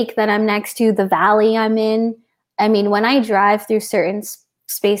lake that I'm next to, the valley I'm in. I mean, when I drive through certain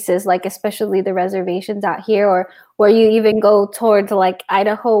spaces, like especially the reservations out here, or where you even go towards like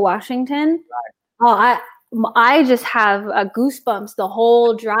Idaho, Washington, I just have goosebumps the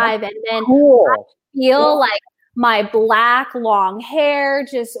whole drive. And then I feel like my black long hair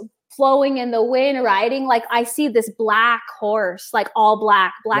just flowing in the wind, riding. Like I see this black horse, like all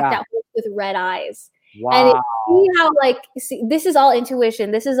blacked out with red eyes. Wow. And see how this is all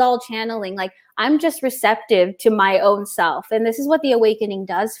intuition. This is all channeling. Like I'm just receptive to my own self. And this is what the awakening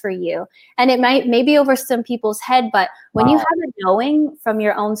does for you. And it may be over some people's head, but when you have a knowing from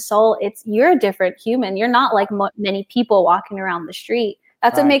your own soul, you're a different human. You're not like many people walking around the street.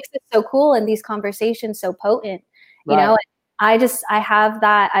 That's what makes it so cool and these conversations so potent. You know, I have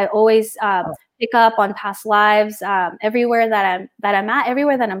that. I always pick up on past lives everywhere that I'm at,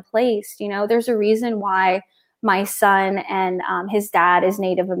 everywhere that I'm placed. You know, there's a reason why my son and his dad is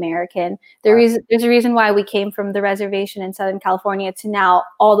Native American. There's a reason why we came from the reservation in Southern California to now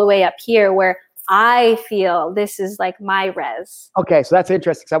all the way up here, where I feel this is like my res. Okay, so that's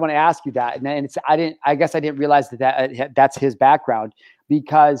interesting because I want to ask you that, and I guess I didn't realize that's his background,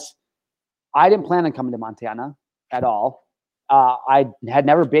 because I didn't plan on coming to Montana at all. I had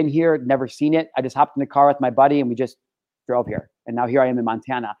never been here, never seen it. I just hopped in the car with my buddy and we just drove here. And now here I am in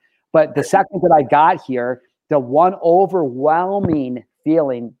Montana. But the second that I got here, the one overwhelming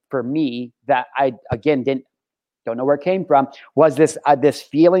feeling for me that I, again, don't know where it came from, was this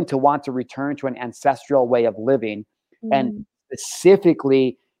feeling to want to return to an ancestral way of living, and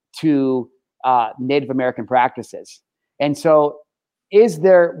specifically to Native American practices. And so is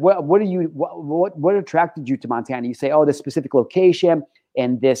there, what attracted you to Montana? You say, oh, this specific location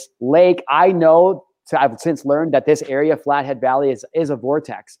and this lake. I know, so I've since learned that this area, Flathead Valley, is a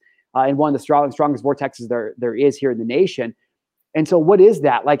vortex, and one of the strongest vortexes there is here in the nation. And so what is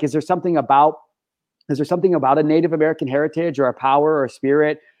that? Like, is there something about a Native American heritage or a power or a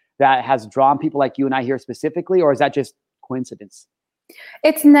spirit that has drawn people like you and I here specifically, or is that just coincidence?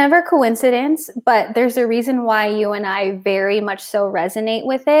 It's never coincidence, but there's a reason why you and I very much so resonate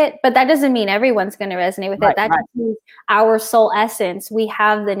with it. But that doesn't mean everyone's going to resonate with it. That just means our soul essence. We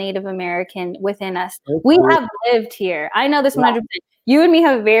have the Native American within us. We have lived here. I know this 100%. You and me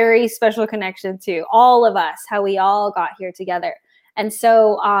have a very special connection to all of us, how we all got here together. And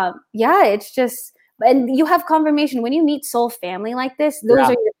so, it's just, and you have confirmation when you meet soul family like this. Those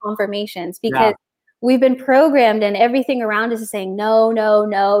are your confirmations, because we've been programmed and everything around us is saying, no,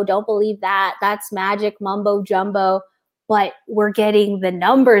 don't believe that. That's magic, mumbo jumbo. But we're getting the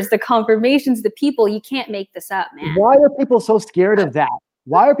numbers, the confirmations, the people. You can't make this up, man. Why are people so scared of that?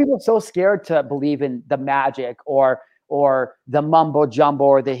 Why are people so scared to believe in the magic or the mumbo jumbo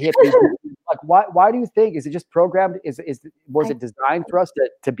or the hippie? Like, why do you think? Is it just programmed? Was it designed for us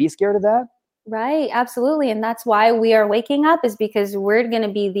to be scared of that? Right, absolutely. And that's why we are waking up, is because we're going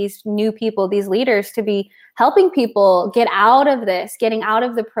to be these new people, these leaders, to be helping people get out of this, getting out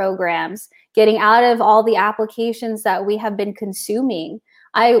of the programs, getting out of all the applications that we have been consuming.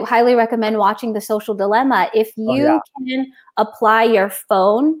 I highly recommend watching The Social Dilemma. If you can apply your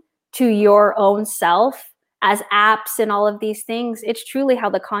phone to your own self as apps and all of these things, it's truly how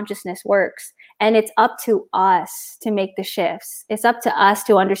the consciousness works. And it's up to us to make the shifts. It's up to us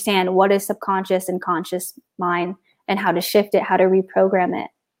to understand what is subconscious and conscious mind and how to shift it, how to reprogram it,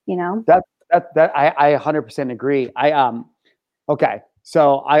 you know? That I 100% agree. Okay.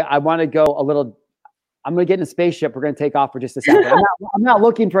 So I want to go a little, I'm going to get in a spaceship. We're going to take off for just a second. I'm not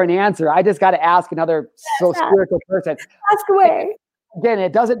looking for an answer. I just got to ask another spiritual person. Ask away. Again,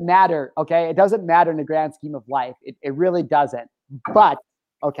 it doesn't matter. Okay. It doesn't matter in the grand scheme of life. It really doesn't. But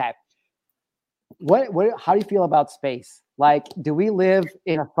okay. How do you feel about space? Like, do we live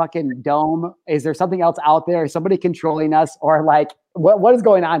in a fucking dome? Is there something else out there? Is somebody controlling us? Or like, what is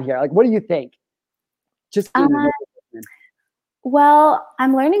going on here? Like, what do you think? Just well,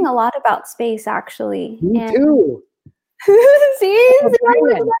 I'm learning a lot about space, actually. Me too. See?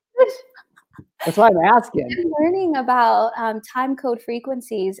 That's why I'm asking. I'm learning about time code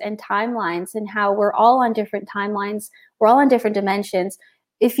frequencies and timelines, and how we're all on different timelines. We're all on different dimensions.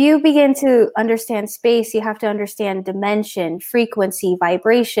 If you begin to understand space, you have to understand dimension, frequency,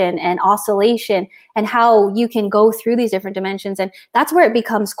 vibration, and oscillation, and how you can go through these different dimensions. And that's where it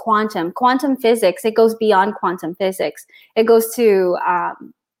becomes quantum physics. It goes beyond quantum physics. It goes to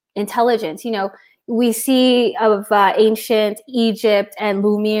intelligence. You know, we see of ancient Egypt and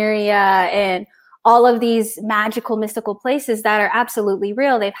Lemuria and all of these magical, mystical places that are absolutely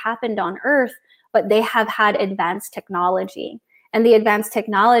real. They've happened on Earth, but they have had advanced technology. And the advanced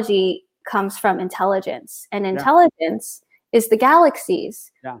technology comes from intelligence. And intelligence is the galaxies.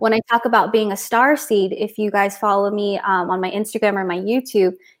 Yeah. When I talk about being a star seed, if you guys follow me on my Instagram or my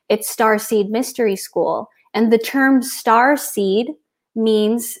YouTube, it's Star Seed Mystery School. And the term star seed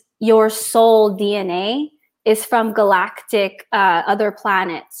means your soul DNA is from galactic other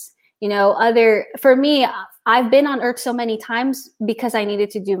planets. You know, for me, I've been on Earth so many times because I needed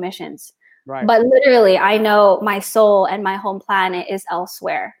to do missions. Right. But literally, I know my soul and my home planet is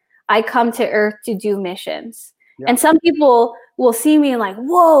elsewhere. I come to Earth to do missions. Yeah. And some people will see me and like,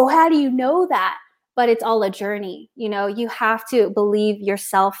 whoa, how do you know that? But it's all a journey. You know, you have to believe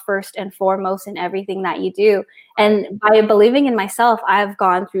yourself first and foremost in everything that you do. And by believing in myself, I've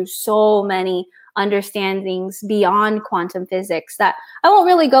gone through so many understandings beyond quantum physics that I won't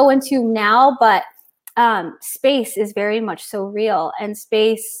really go into now, but space is very much so real. And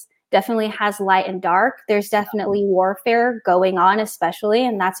space definitely has light and dark. There's definitely warfare going on, especially,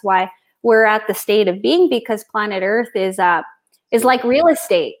 and that's why we're at the state of being, because planet Earth is like real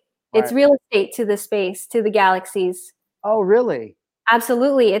estate. Right. It's real estate to the space, to the galaxies. Oh, really?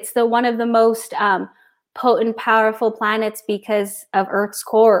 Absolutely. It's one of the most potent, powerful planets because of Earth's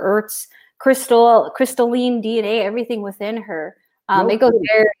core, Earth's crystalline DNA, everything within her. It goes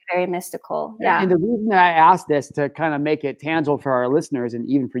very, very mystical. Yeah. And the reason that I asked this, to kind of make it tangible for our listeners and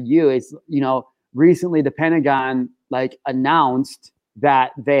even for you, is, you know, recently the Pentagon announced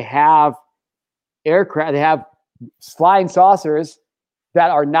that they have aircraft, they have flying saucers that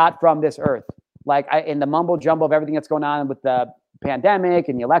are not from this earth. Like in the mumbo jumbo of everything that's going on with the pandemic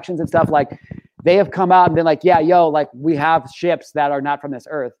and the elections and stuff, like they have come out and been like, yeah, yo, like we have ships that are not from this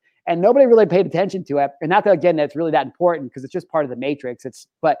earth. And nobody really paid attention to it. And not that, again, that's really that important because it's just part of the matrix.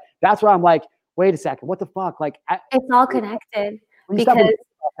 But that's where I'm like, wait a second, what the fuck? Like, it's all connected because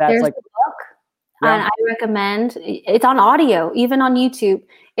there's a book and I recommend, it's on audio, even on YouTube.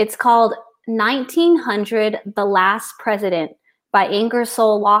 It's called 1900, The Last President by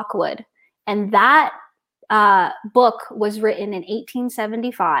Ingersoll Lockwood. And that book was written in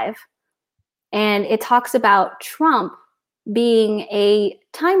 1875. And it talks about Trump being a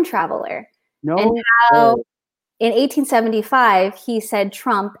time traveler. And how in 1875, he said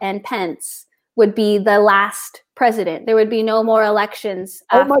Trump and Pence would be the last president. There would be no more elections.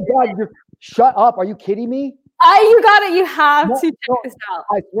 Oh my God, shut up. Are you kidding me? You got it. You have to check this out.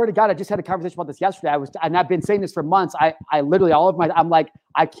 I swear to God, I just had a conversation about this yesterday. And I've been saying this for months. I literally, I'm like,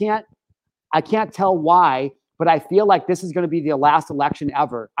 I can't tell why, but I feel like this is going to be the last election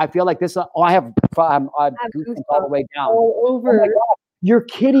ever. I feel like this, I have goosebumps all the way down. All over. Oh my God, you're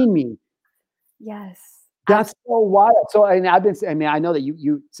kidding me. Yes. That's so wild. So, and I know that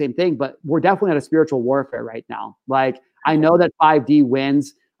you same thing, but we're definitely at a spiritual warfare right now. Like, I know that 5D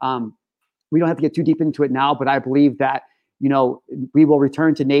wins. We don't have to get too deep into it now, but I believe that, we will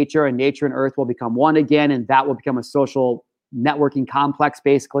return to nature and nature and earth will become one again. And that will become a social networking complex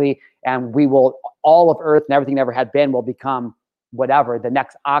basically. And all of earth and everything that ever had been will become whatever the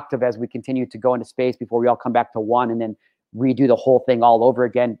next octave as we continue to go into space before we all come back to one and then redo the whole thing all over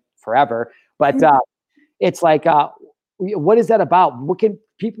again forever. But, it's like, what is that about? What can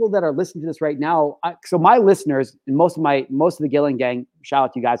people that are listening to this right now? So my listeners and most of the Gillen gang, shout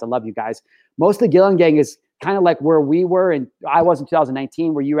out to you guys. I love you guys. Most of the Gillen gang is kind of like where we were and I was in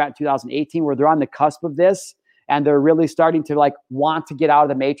 2019, where you were at in 2018, where they're on the cusp of this and they're really starting to like want to get out of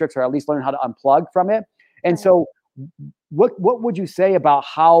the matrix or at least learn how to unplug from it. And so what would you say about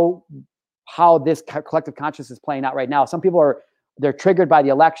how this collective consciousness is playing out right now? Some people they're triggered by the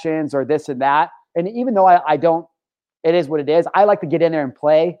elections or this and that. And even though I don't, it is what it is. I like to get in there and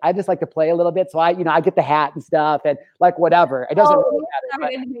play. I just like to play a little bit. So I get the hat and stuff and like whatever. It doesn't really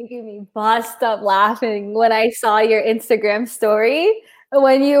matter. Started making me bust up laughing when I saw your Instagram story.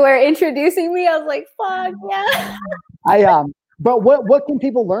 When you were introducing me, I was like, fuck yeah. But what can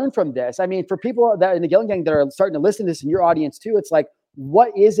people learn from this? I mean, for people that in the Gillen gang that are starting to listen to this in your audience too, it's like,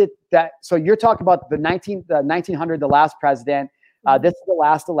 what is it that, so you're talking about the 1900, the last president. This is the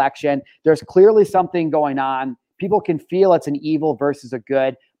last election. There's clearly something going on. People can feel it's an evil versus a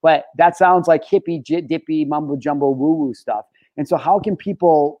good, but that sounds like hippie, dippy, mumbo jumbo, woo woo stuff. And so how can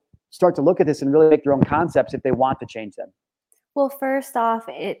people start to look at this and really make their own concepts if they want to change them? Well, first off,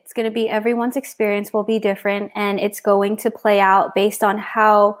 it's going to be everyone's experience will be different and it's going to play out based on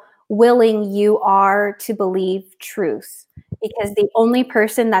how willing you are to believe truth. Because the only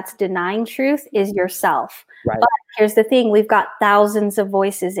person that's denying truth is yourself. Right. But here's the thing, we've got thousands of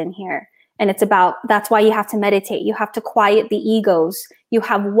voices in here. And that's why you have to meditate. You have to quiet the egos. You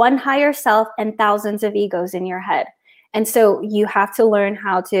have one higher self and thousands of egos in your head. And so you have to learn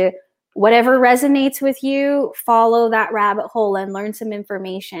how to, whatever resonates with you, follow that rabbit hole and learn some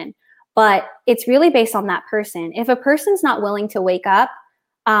information. But it's really based on that person. If a person's not willing to wake up,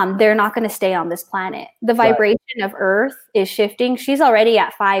 they're not going to stay on this planet. The vibration of Earth is shifting. She's already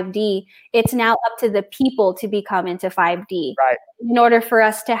at 5D. It's now up to the people to become into 5D. Right. In order for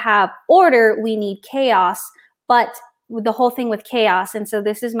us to have order, we need chaos. But the whole thing with chaos, and so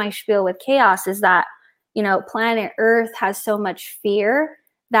this is my spiel with chaos, is that, planet Earth has so much fear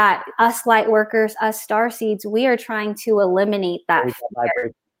that us light workers, us starseeds, we are trying to eliminate that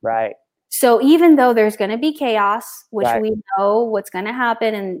fear. Right. So even though there's going to be chaos, which we know what's going to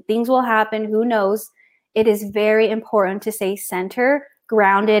happen and things will happen, who knows, it is very important to stay center,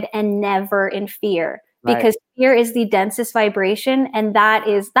 grounded, and never in fear. Because fear is the densest vibration, and that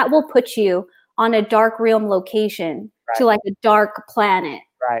will put you on a dark realm location to like a dark planet.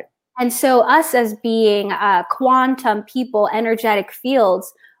 Right. And so us as being quantum people, energetic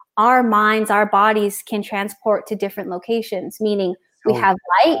fields, our minds, our bodies can transport to different locations, meaning we have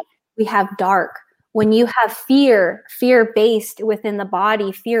light, we have dark. When you have fear-based within the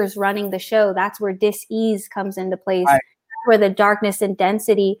body, fear is running the show. That's where dis-ease comes into place, where the darkness and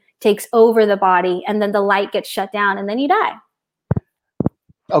density takes over the body, and then the light gets shut down, and then you die.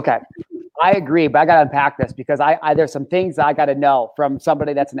 Okay. I agree, but I got to unpack this because there's some things I got to know from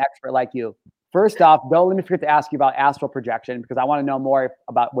somebody that's an expert like you. First off, don't let me forget to ask you about astral projection because I want to know more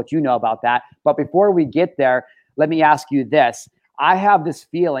about what you know about that. But before we get there, let me ask you this. I have this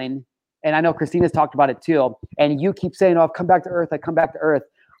feeling and I know Christina's talked about it too, and you keep saying, oh, I've come back to earth, I come back to earth.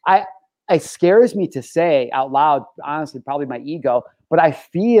 It scares me to say out loud, honestly, probably my ego, but I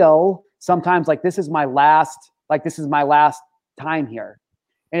feel sometimes like this is my last time here.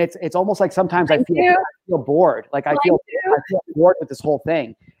 And it's almost like sometimes I feel bored. Like I feel bored with this whole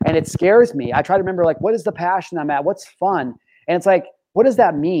thing. And it scares me. I try to remember, like, what is the passion I'm at? What's fun? And it's like, what does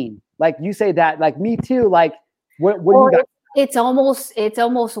that mean? Like you say that, like me too. Like what do you got? It's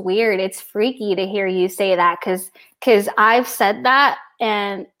almost weird. It's freaky to hear you say that because I've said that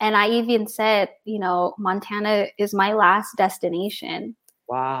and I even said, Montana is my last destination.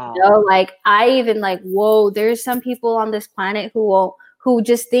 Wow. Like I even like, whoa, there's some people on this planet who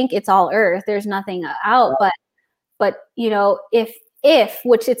just think it's all earth. There's nothing out. Right. But if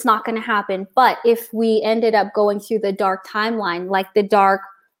which it's not going to happen, but if we ended up going through the dark timeline, like the dark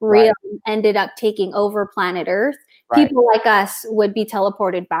realm ended up taking over planet Earth, people like us would be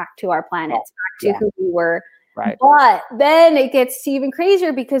teleported back to our planets, back to who we were. Right. But then it gets even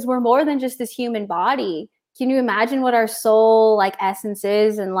crazier because we're more than just this human body. Can you imagine what our soul like essence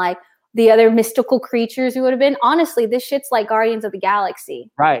is and like the other mystical creatures we would have been? Honestly, this shit's like Guardians of the Galaxy.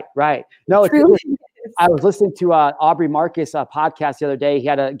 Right. No, I was listening to Aubrey Marcus podcast the other day. He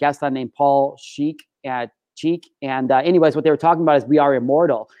had a guest on named Paul Cheek. And anyways, what they were talking about is we are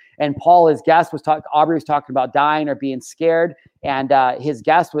immortal. And his guest Aubrey was talking about dying or being scared. And his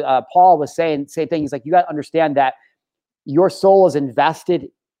guest, Paul, was saying the same thing. He's like, you got to understand that your soul is invested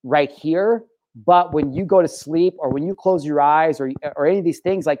right here. But when you go to sleep or when you close your eyes or any of these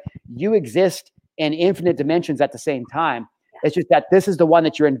things, like you exist in infinite dimensions at the same time. It's just that this is the one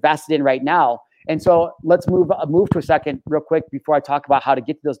that you're invested in right now. And so let's move to a second real quick before I talk about how to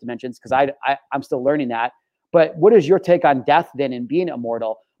get to those dimensions, because I'm still learning that. But what is your take on death then and being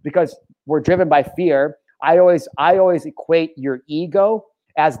immortal? Because we're driven by fear. I always equate your ego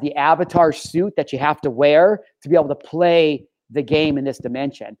as the avatar suit that you have to wear to be able to play the game in this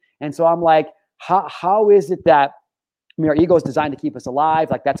dimension. And so I'm like, how is it that our ego is designed to keep us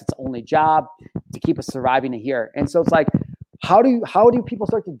alive? Like that's its only job, to keep us surviving here. And so it's like, how do people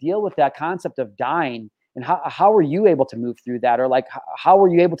start to deal with that concept of dying? And how are you able to move through that? Or like, how were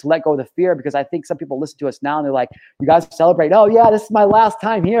you able to let go of the fear? Because I think some people listen to us now and they're like, you guys celebrate. Oh yeah, this is my last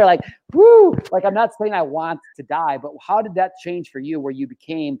time here. Like, woo! Like, I'm not saying I want to die, but how did that change for you where you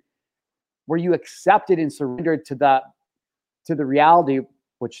accepted and surrendered to the reality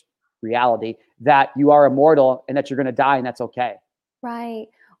that you are immortal and that you're going to die and that's okay? Right.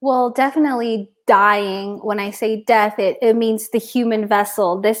 Well, definitely dying. When I say death, it means the human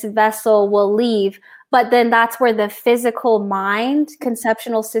vessel. This vessel will leave. But then that's where the physical mind,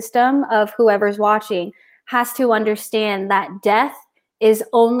 conceptual system of whoever's watching has to understand that death is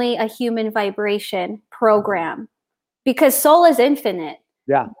only a human vibration program, because soul is infinite.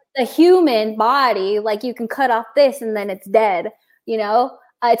 Yeah. The human body, like you can cut off this and then it's dead,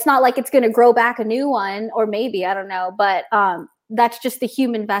 it's not like it's going to grow back a new one, or maybe, I don't know. But that's just the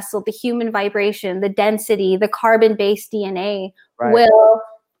human vessel, the human vibration, the density, the carbon-based DNA will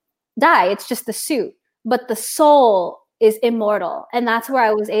die. It's just the suit. But the soul is immortal. And that's where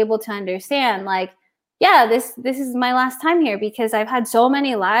I was able to understand, like, yeah, this is my last time here because I've had so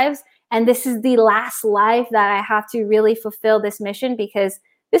many lives. And this is the last life that I have to really fulfill this mission, because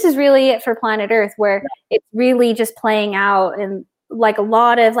this is really it for planet Earth, where it's really just playing out. And like a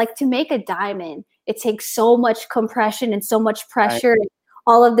lot of, like, to make a diamond, it takes so much compression and so much pressure, and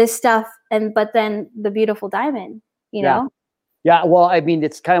all of this stuff. But then the beautiful diamond, you know? Yeah. Well, I mean,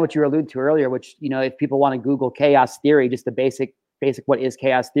 it's kind of what you alluded to earlier, which, if people want to Google chaos theory, just the basic, what is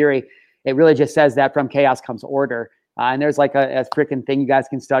chaos theory? It really just says that from chaos comes order. And there's like a freaking thing you guys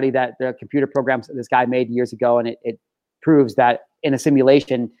can study that the computer programs this guy made years ago. And it proves that in a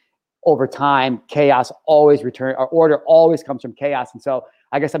simulation over time, chaos always returns, or order always comes from chaos. And so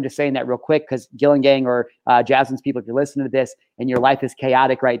I guess I'm just saying that real quick because Gillen gang or Jasmine's people, if you're listening to this and your life is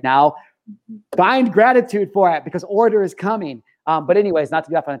chaotic right now, find gratitude for it because order is coming. But anyways, not to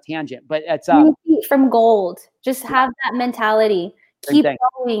be off on a tangent, but it's 3 feet from gold. Just have that mentality. Keep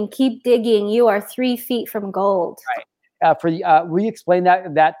going, keep digging. You are 3 feet from gold. Right. Will you explain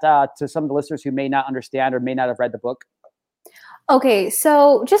that to some of the listeners who may not understand or may not have read the book? Okay,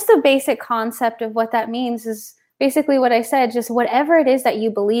 so just the basic concept of what that means is basically what I said, just whatever it is that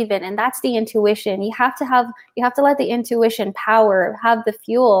you believe in, and that's the intuition. You have to let the intuition power, have the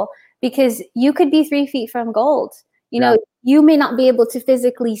fuel, because you could be 3 feet from gold. You may not be able to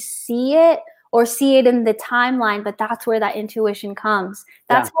physically see it or see it in the timeline, but that's where that intuition comes.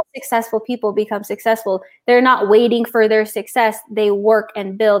 That's how successful people become successful. They're not waiting for their success. They work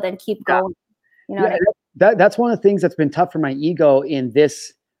and build and keep going. What I mean? That's one of the things that's been tough for my ego in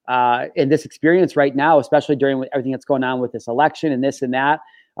this in this experience right now, especially during everything that's going on with this election and this and that,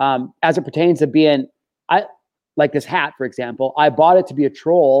 as it pertains to being, like this hat, for example, I bought it to be a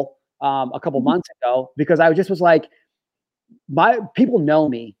troll a couple months ago because I just was like, my people know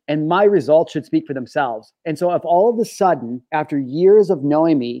me and my results should speak for themselves. And so if all of a sudden, after years of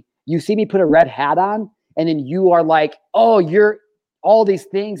knowing me, you see me put a red hat on and then you are like, oh, you're all these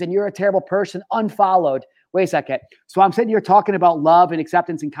things and you're a terrible person, unfollowed. Wait a second. So I'm sitting here talking about love and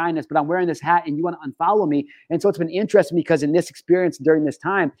acceptance and kindness, but I'm wearing this hat and you want to unfollow me. And so it's been interesting because in this experience during this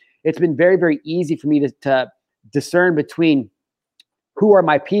time, it's been very, very easy for me to discern between who are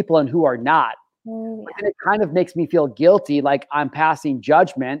my people and who are not. But then it kind of makes me feel guilty, like I'm passing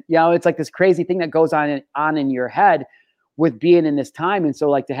judgment. You know, it's like this crazy thing that goes on in your head with being in this time. And so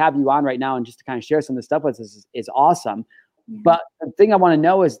like to have you on right now and just to kind of share some of the stuff with us is awesome. But the thing I want to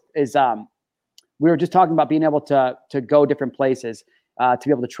know is we were just talking about being able to go different places, to be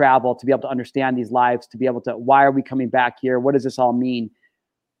able to travel, to be able to understand these lives, to be able to, why are we coming back here? What does this all mean?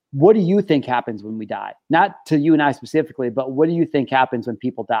 What do you think happens when we die? Not to you and I specifically, but what do you think happens when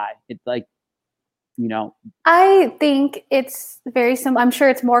people die? It's like, you know, I think it's very simple. I'm sure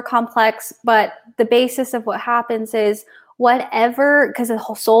it's more complex, but the basis of what happens is whatever, because the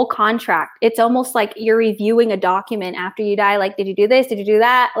whole soul contract, it's almost like you're reviewing a document after you die. Like, did you do this? Did you do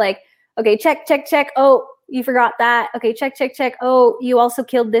that? Like, okay, check, check, check. Oh, you forgot that. Okay, check, check, check. Oh, you also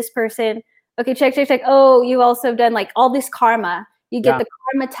killed this person. Okay, check, check, check. Oh, you also have done like all this karma. You get the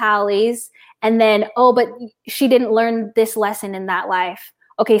karma tallies, and then, oh, but she didn't learn this lesson in that life.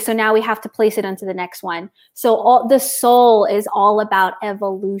 Okay, so now we have to place it onto the next one. So the soul is all about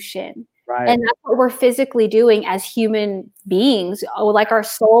evolution. Right. And that's what we're physically doing as human beings. Oh, like our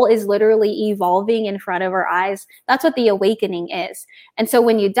soul is literally evolving in front of our eyes. That's what the awakening is. And so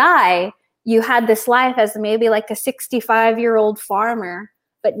when you die, you had this life as maybe like a 65-year-old farmer,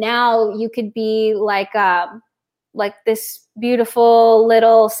 but now you could be like this beautiful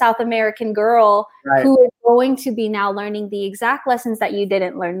little South American girl who is going to be now learning the exact lessons that you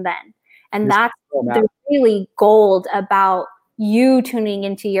didn't learn then. And that's the really gold about you tuning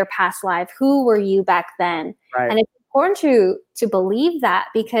into your past life. Who were you back then? And it's important to believe that,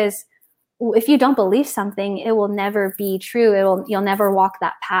 because if you don't believe something, it will never be true. You'll never walk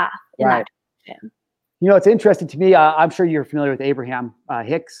that path in that direction. You know, it's interesting to me. I'm sure you're familiar with Abraham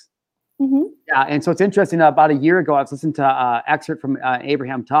Hicks. Mm-hmm. Yeah, and so it's interesting. About a year ago, I was listening to an excerpt from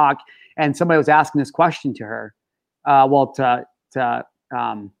Abraham talk, and somebody was asking this question to her. To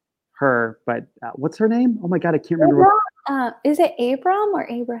her, but what's her name? Oh my God, I can't remember. Is it Abram or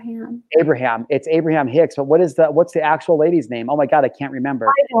Abraham? Abraham. It's Abraham Hicks. But what's the actual lady's name? Oh my God, I can't remember.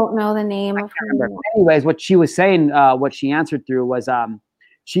 I don't know the name of her. Anyways, what she was saying, what she answered through was,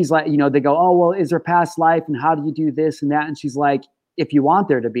 she's like, you know, they go, oh well, is there past life, and how do you do this and that? And she's like, if you want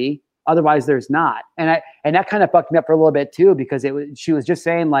there to be. Otherwise, there's not. And that kind of fucked me up for a little bit too, because she was just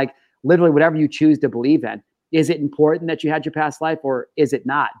saying like literally whatever you choose to believe in. Is it important that you had your past life, or is it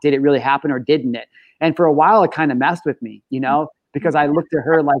not? Did it really happen or didn't it? And for a while, it kind of messed with me, you know, because I looked at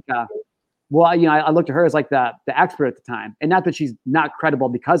her like, I looked at her as like the expert at the time, and not that she's not credible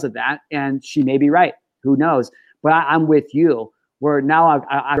because of that. And she may be right. Who knows? But I'm with you. Where now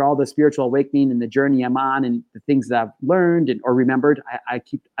after all the spiritual awakening and the journey I'm on and the things that I've learned or remembered, I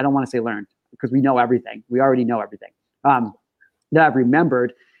don't want to say learned, because we know everything. We already know everything that I've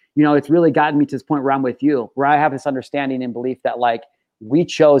remembered. You know, it's really gotten me to this point where I'm with you, where I have this understanding and belief that like we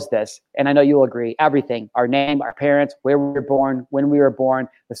chose this. And I know you'll agree, everything, our name, our parents, where we were born, when we were born,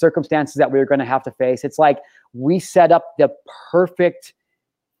 the circumstances that we were going to have to face. It's like we set up the perfect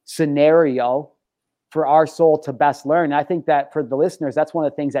scenario for our soul to best learn. And I think that for the listeners, that's one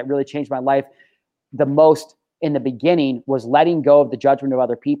of the things that really changed my life the most in the beginning, was letting go of the judgment of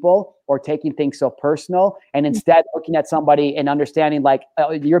other people or taking things so personal, and instead looking at somebody and understanding like,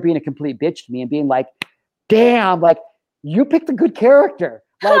 oh, you're being a complete bitch to me, and being like, damn, like you picked a good character.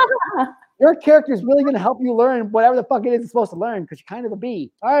 Like your character is really going to help you learn whatever the fuck it is it's supposed to learn, because you're kind of a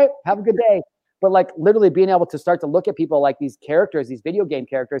bee. All right, have a good day. But like literally being able to start to look at people like these characters, these video game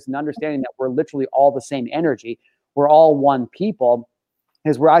characters, and understanding that we're literally all the same energy. We're all one people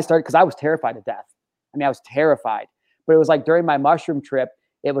is where I started, because I was terrified of death. I mean, I was terrified. But it was like during my mushroom trip,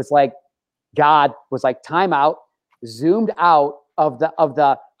 it was like God was like, time out, zoomed out of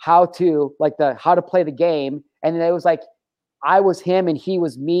the how to play the game. And then it was like I was him and he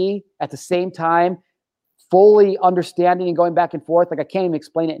was me at the same time, fully understanding and going back and forth. Like I can't even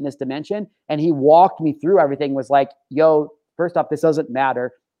explain it in this dimension. And he walked me through everything, was like, yo, first off, this doesn't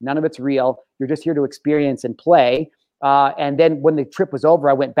matter. None of it's real. You're just here to experience and play. And then when the trip was over,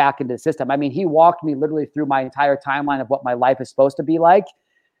 I went back into the system. I mean, he walked me literally through my entire timeline of what my life is supposed to be like.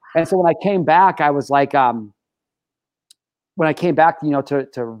 And so when I came back, I was like, when I came back,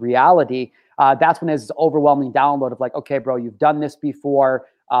 to reality, that's when there's this overwhelming download of like, okay, bro, you've done this before.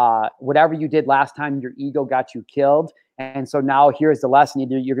 Whatever you did last time, your ego got you killed. And so now here's the lesson.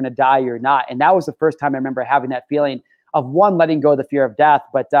 Either you're going to die or you're not. And that was the first time I remember having that feeling of, one, letting go of the fear of death,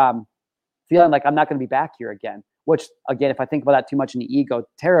 but feeling like I'm not going to be back here again, which, again, if I think about that too much in the ego,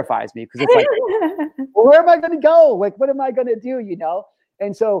 terrifies me, because it's like, well, where am I going to go? Like, what am I going to do?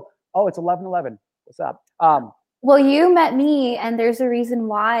 And so, it's 11:11. What's up? Well, you met me, and there's a reason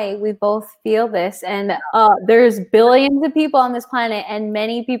why we both feel this. And there's billions of people on this planet, and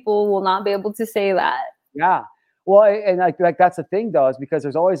many people will not be able to say that. Yeah. Well, and like that's the thing, though, is because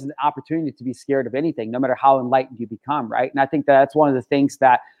there's always an opportunity to be scared of anything, no matter how enlightened you become, right? And I think that's one of the things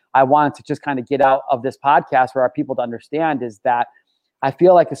that I wanted to just kind of get out of this podcast for our people to understand, is that I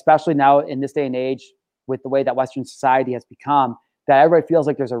feel like, especially now in this day and age, with the way that Western society has become, that everybody feels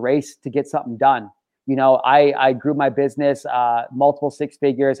like there's a race to get something done. I grew my business, multiple 6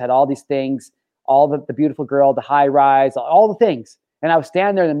 figures, had all these things, all the beautiful girl, the high rise, all the things. And I was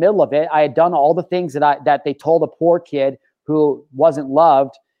standing there in the middle of it. I had done all the things that they told a poor kid who wasn't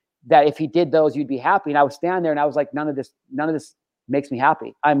loved, that if he did those, you'd be happy. And I was standing there and I was like, none of this makes me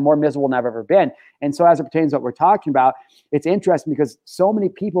happy. I'm more miserable than I've ever been. And so as it pertains to what we're talking about, it's interesting because so many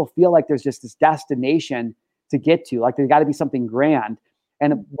people feel like there's just this destination to get to, like there's got to be something grand.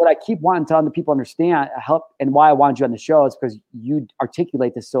 And what I keep wanting to let people understand, and why I wanted you on the show, is because you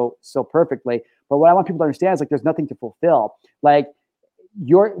articulate this so perfectly. But what I want people to understand is, like, there's nothing to fulfill. Like,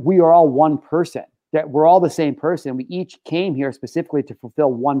 we are all one person. That we're all the same person. We each came here specifically to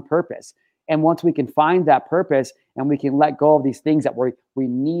fulfill one purpose. And once we can find that purpose and we can let go of these things that we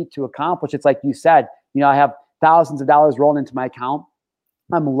need to accomplish, it's like you said, I have thousands of dollars rolling into my account.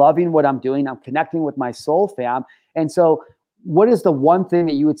 I'm loving what I'm doing. I'm connecting with my soul fam. And so, what is the one thing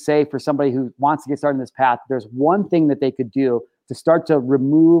that you would say for somebody who wants to get started in this path? There's one thing that they could do to start to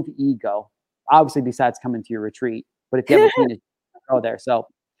remove ego, obviously, besides coming to your retreat. But if you haven't seen it, go there. So,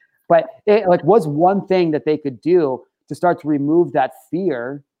 but what's one thing that they could do to start to remove that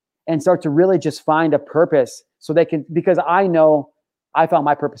fear and start to really just find a purpose, so they can, because I know I found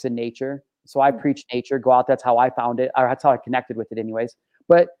my purpose in nature. So I preach nature, go out. That's how I found it, or that's how I connected with it anyways.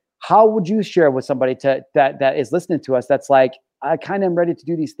 But how would you share with somebody that is listening to us, that's like, I kind of am ready to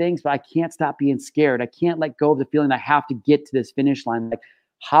do these things, but I can't stop being scared. I can't let go of the feeling I have to get to this finish line. Like,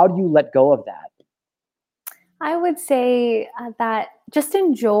 how do you let go of that? I would say that just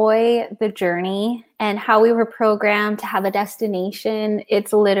enjoy the journey, and how we were programmed to have a destination.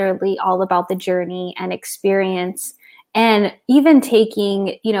 It's literally all about the journey and experience. And even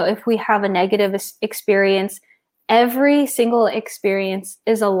taking, if we have a negative experience, every single experience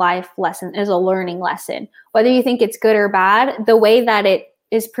is a life lesson, is a learning lesson. Whether you think it's good or bad, the way that it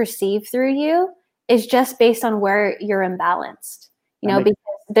is perceived through you is just based on where you're imbalanced, because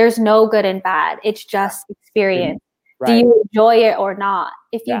there's no good and bad. It's just experience. Right. Do you enjoy it or not?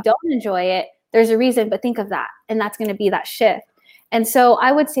 If you don't enjoy it, there's a reason, but think of that. And that's going to be that shift. And so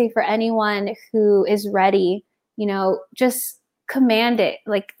I would say for anyone who is ready, just command it,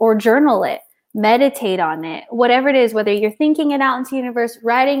 or journal it. Meditate on it, whatever it is, whether you're thinking it out into the universe,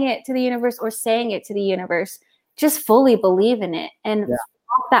 writing it to the universe, or saying it to the universe, just fully believe in it and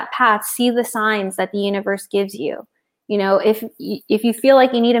walk that path. See the signs that the universe gives you. If you feel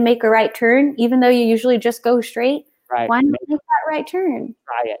like you need to make a right turn, even though you usually just go straight, why not make that right turn?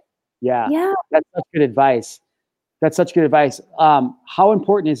 Try it. Yeah. That's such good advice. How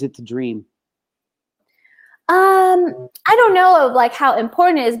important is it to dream? I don't know of how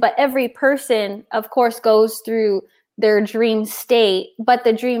important it is, but every person, of course, goes through their dream state. But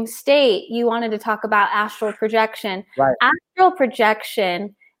the dream state, you wanted to talk about astral projection. Right. Astral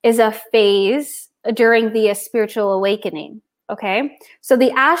projection is a phase during the spiritual awakening. Okay. So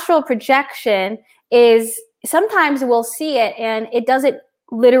the astral projection is, sometimes we'll see it and it doesn't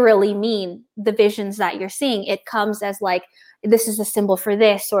literally mean the visions that you're seeing. It comes as this is a symbol for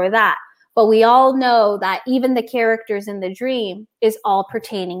this or that. But we all know that even the characters in the dream is all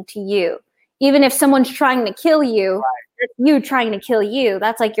pertaining to you. Even if someone's trying to kill you, it's you trying to kill you.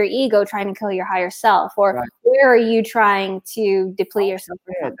 That's like your ego trying to kill your higher self. Or where are you trying to deplete yourself?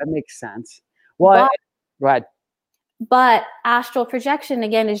 Yeah, that makes sense. Well, go ahead. But astral projection,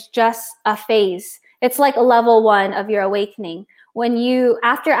 again, is just a phase. It's like a level 1 of your awakening.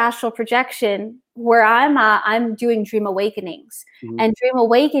 After astral projection, where I'm at, I'm doing dream awakenings. Mm-hmm. And dream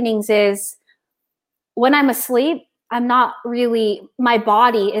awakenings is when I'm asleep, my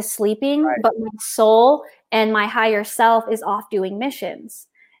body is sleeping, but my soul and my higher self is off doing missions.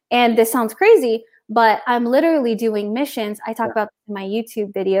 And this sounds crazy, but I'm literally doing missions. I talk about this in my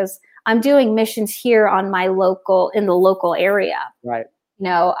YouTube videos. I'm doing missions here in the local area. Right. You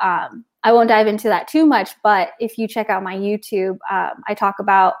know, I won't dive into that too much, but if you check out my YouTube, I talk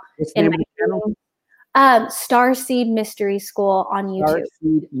about in my channel. Starseed Mystery School on YouTube.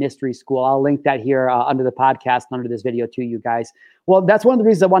 Starseed Mystery School. I'll link that here under the podcast and under this video too, you guys. Well, that's one of the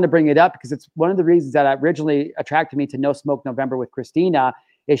reasons I wanted to bring it up, because it's one of the reasons that originally attracted me to No Smoke November with Christina,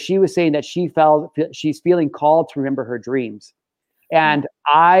 is she was saying that she's feeling called to remember her dreams. And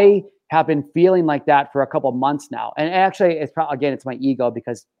I have been feeling like that for a couple of months now. And actually, it's my ego,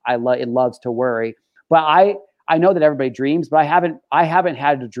 because it loves to worry. But I know that everybody dreams, but I haven't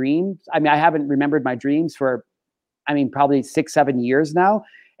had a dream. I mean, I haven't remembered my dreams for, probably 6-7 years now.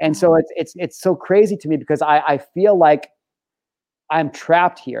 And so it's so crazy to me, because I feel like I'm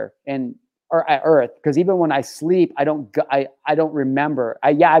trapped here or at Earth, because even when I sleep, I don't remember.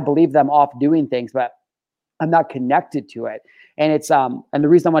 I believe that I'm off doing things, but I'm not connected to it. And it's and the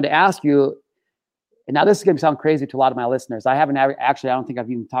reason I wanted to ask you, and now this is going to sound crazy to a lot of my listeners. I don't think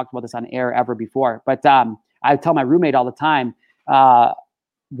I've even talked about this on air ever before, but I tell my roommate all the time.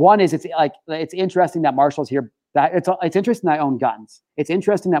 One is it's interesting that Marshal's here. That it's interesting that I own guns. It's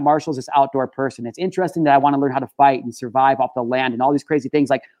interesting that Marshal's this outdoor person. It's interesting that I want to learn how to fight and survive off the land and all these crazy things.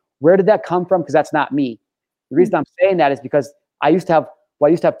 Like, where did that come from? Because that's not me. The reason I'm saying that is because I used to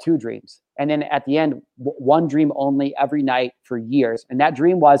have 2 dreams. And then at the end, one dream only every night for years. And that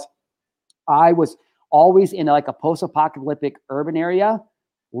dream was, I was always in like a post-apocalyptic urban area,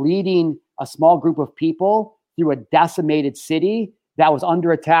 leading a small group of people through a decimated city that was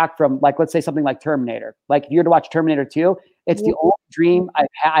under attack from, like, let's say something like Terminator. Like, if you were to watch Terminator 2, it's the only dream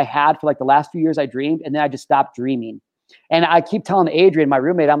I had for like the last few years I dreamed. And then I just stopped dreaming. And I keep telling Adrian, my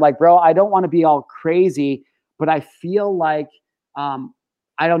roommate, I'm like, bro, I don't want to be all crazy, but I feel like,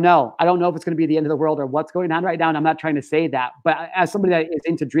 I don't know. I don't know if it's going to be the end of the world or what's going on right now. And I'm not trying to say that, but as somebody that is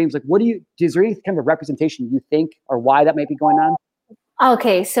into dreams, like, is there any kind of representation you think, or why that may be going on?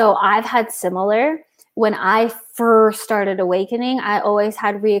 Okay. So I've had similar. When I first started awakening, I always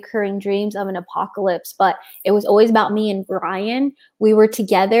had reoccurring dreams of an apocalypse, but it was always about me and Brian. We were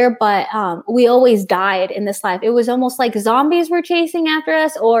together, but we always died in this life. It was almost like zombies were chasing after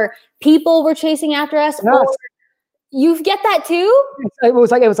us, or people were chasing after us. Yes. Or you get that too? It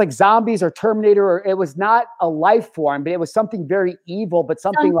was like zombies or Terminator, or it was not a life form, but it was something very evil, but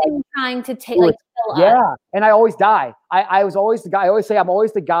something like trying to take, like, kill us. Yeah. And I always die. I was always the guy. I always say I'm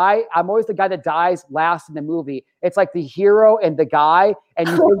always the guy that dies last in the movie. It's like the hero and the guy, and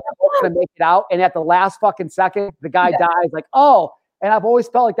you think they're both gonna make it out, and at the last fucking second, the guy dies. Like, oh, and I've always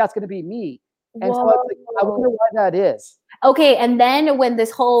felt like that's gonna be me. And so it's like, I wonder why that is. Okay, and then when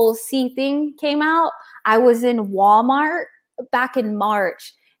this whole C thing came out, I was in Walmart back in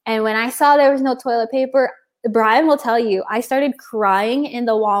March. And when I saw there was no toilet paper, Brian will tell you, I started crying in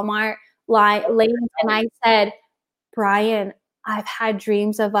the Walmart lanes, and I said, Brian, I've had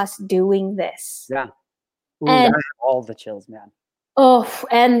dreams of us doing this. Yeah. Ooh, and that's all the chills, man. Oh,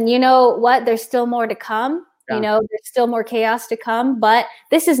 and you know what? There's still more to come. Yeah. You know, there's still more chaos to come, but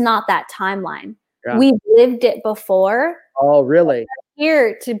this is not that timeline. Yeah. We've lived it before. Oh, really? We're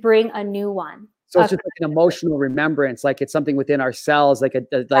here to bring a new one. So it's just like an emotional remembrance, like it's something within our cells, like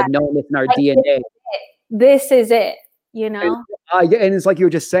knowing it's in our DNA. This is it, you know? And it's like you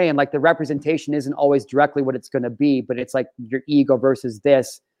were just saying, like the representation isn't always directly what it's going to be, but it's like your ego versus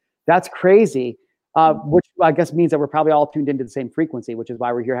this. That's crazy. Which I guess means that we're probably all tuned into the same frequency, which is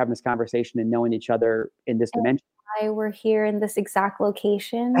why we're here having this conversation and knowing each other in this dimension. Why we're here in this exact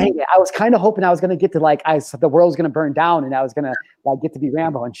location. I was kind of hoping I was going to get to the world's going to burn down and I was going to get to be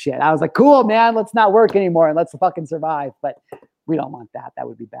Rambo and shit. I was like, cool, man, let's not work anymore and let's fucking survive. But we don't want that. That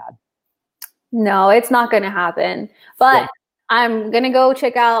would be bad. No, it's not going to happen. But yeah. I'm going to go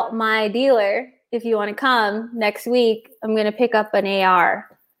check out my dealer. If you want to come next week, I'm going to pick up an AR.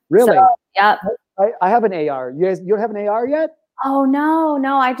 Really? So, yep. I have an AR. You don't have an AR yet? Oh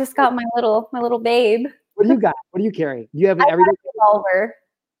no! I just got my little babe. What do you got? What do you carry? You have an everyday revolver.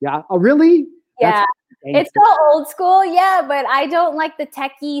 Yeah. Oh, really? Yeah. It's so old school. Yeah, but I don't like the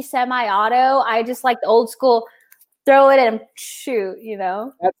techie semi-auto. I just like the old school. Throw it and shoot. You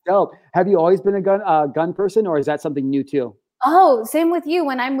know. That's dope. Have you always been a gun person, or is that something new too? Oh, same with you.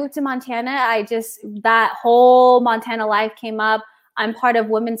 When I moved to Montana, that whole Montana life came up. I'm part of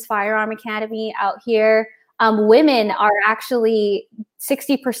Women's Firearm Academy out here. Women are actually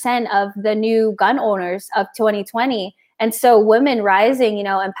 60% of the new gun owners of 2020. And so women rising, you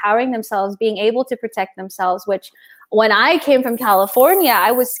know, empowering themselves, being able to protect themselves, which when I came from California,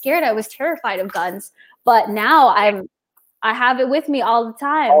 I was scared. I was terrified of guns. But now I have it with me all the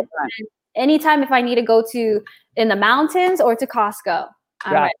time. And anytime if I need to go to in the mountains or to Costco,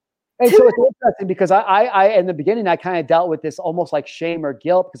 I'm ready. And so it's interesting because I in the beginning, I kind of dealt with this almost like shame or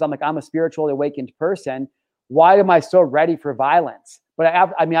guilt because I'm like, I'm a spiritually awakened person. Why am I so ready for violence? But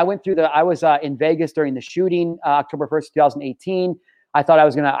I went through I was in Vegas during the shooting, October 1st, 2018.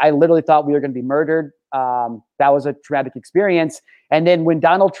 I literally thought we were going to be murdered. That was a traumatic experience. And then when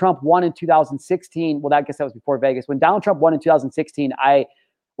Donald Trump won in 2016, well, I guess that was before Vegas. When Donald Trump won in 2016, I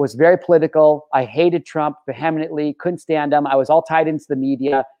was very political. I hated Trump vehemently, couldn't stand him. I was all tied into the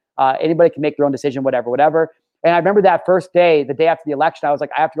media. Anybody can make their own decision, whatever. And I remember that first day, the day after the election, I was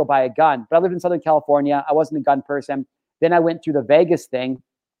like, I have to go buy a gun. But I lived in Southern California. I wasn't a gun person. Then I went through the Vegas thing.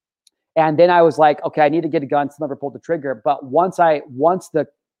 And then I was like, okay, I need to get a gun. Still never pulled the trigger. But once the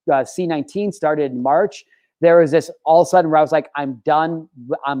C-19 started in March, there was this all of a sudden where I was like, I'm done.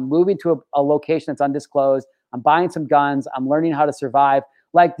 I'm moving to a location that's undisclosed. I'm buying some guns. I'm learning how to survive.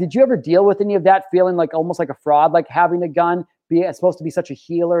 Like, did you ever deal with any of that feeling like almost like a fraud, like having a gun, it's supposed to be such a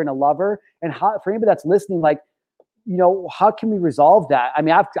healer and a lover? And how, for anybody that's listening, like, how can we resolve that? I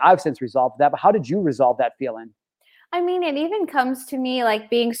mean, I've since resolved that, but how did you resolve that feeling? I mean, it even comes to me like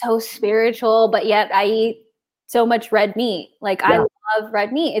being so spiritual, but yet I eat so much red meat. Like I love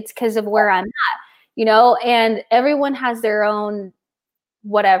red meat. It's because of where I'm at, and everyone has their own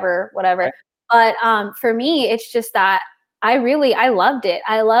whatever. Right. But for me, it's just that I loved it.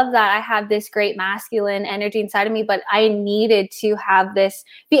 I love that I have this great masculine energy inside of me, but I needed to have this,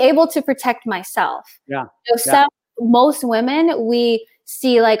 be able to protect myself. Yeah. Most women, we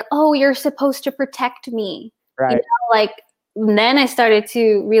see like, oh, you're supposed to protect me. Right. Then I started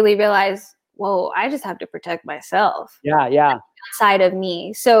to really realize, whoa, I just have to protect myself. Yeah. Outside of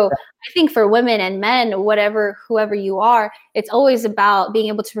me. So I think for women and men, whoever you are, it's always about being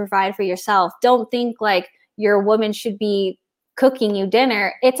able to provide for yourself. Don't think like your woman should be cooking you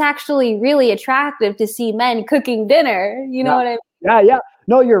dinner. It's actually really attractive to see men cooking dinner. You know what I mean? Yeah.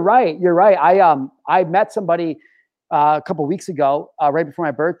 No, you're right. I met somebody a couple of weeks ago, right before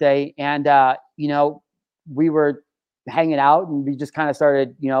my birthday, and we were hanging out and we just kind of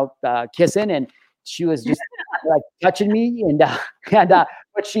started, kissing, and she was just like touching me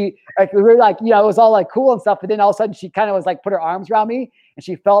but she, like, we were like, it was all like cool and stuff. But then all of a sudden she kind of was like, put her arms around me and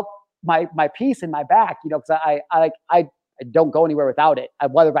she felt my piece in my back, because I don't go anywhere without it.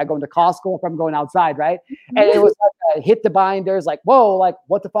 Whether I go into Costco or if I'm going outside. Right. And it was like hit the binders, like, whoa, like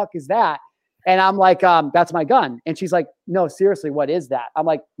what the fuck is that? And I'm like, that's my gun. And she's like, no, seriously, what is that? I'm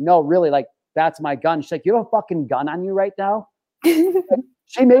like, no, really, like, that's my gun. She's like, you have a fucking gun on you right now?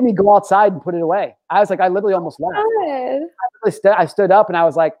 She made me go outside and put it away. I was like, I literally almost left. I stood up and I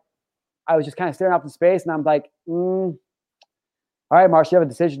was just kind of staring off in space, and I'm like, all right, Marshal, you have a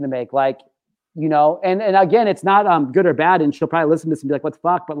decision to make. Like, and again, it's not good or bad. And she'll probably listen to this and be like, what the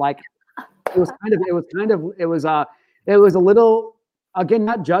fuck? But like, it was a little, again,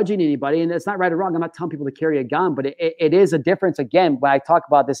 not judging anybody, and it's not right or wrong. I'm not telling people to carry a gun, but it is a difference. Again, when I talk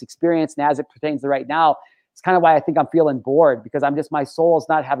about this experience and as it pertains to right now, it's kind of why I think I'm feeling bored, because my soul is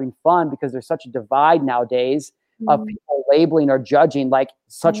not having fun, because there's such a divide nowadays of people labeling or judging like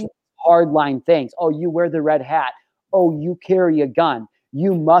such hardline things. Oh, you wear the red hat. Oh, you carry a gun.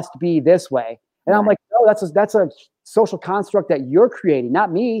 You must be this way. And I'm like, no, that's a social construct that you're creating,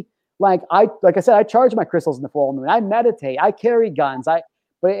 not me. Like I said, I charge my crystals in the full moon. I meditate. I carry guns.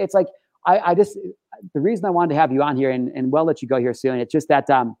 But it's like, the reason I wanted to have you on here, and we'll let you go here soon. It's just that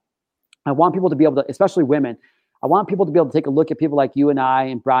I want people to be able to, especially women, I want people to be able to take a look at people like you and I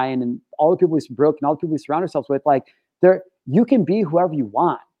and Brian and all the people we broke and all the people we surround ourselves with. Like, you can be whoever you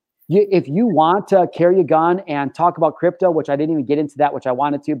want. If you want to carry a gun and talk about crypto, which I didn't even get into that, which I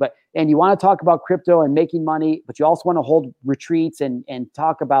wanted to, and you want to talk about crypto and making money, but you also want to hold retreats and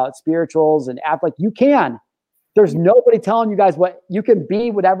talk about spirituals and act like you can. There's nobody telling you guys what you can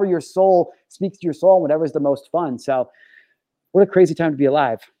be, whatever your soul speaks to your soul, whatever is the most fun. So what a crazy time to be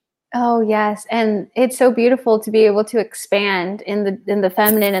alive. Oh, yes. And it's so beautiful to be able to expand in the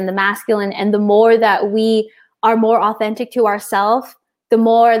feminine and the masculine. And the more that we are more authentic to ourselves, the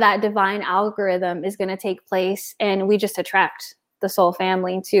more that divine algorithm is going to take place. And we just attract the soul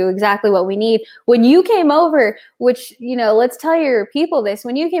family to exactly what we need. When you came over, which, let's tell your people this,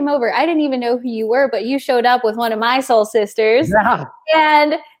 when you came over, I didn't even know who you were, but you showed up with one of my soul sisters. Yeah.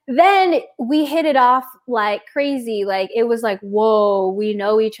 And then we hit it off like crazy. Like, it was like, whoa, we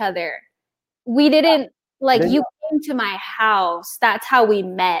know each other. We didn't you came to my house. That's how we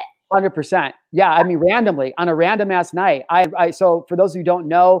met. 100%. Yeah. I mean, randomly on a random ass night. So for those who don't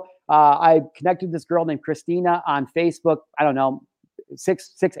know, I connected with this girl named Christina on Facebook. I don't know,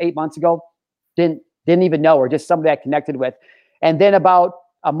 8 months ago. Didn't even know her, just somebody I connected with. And then about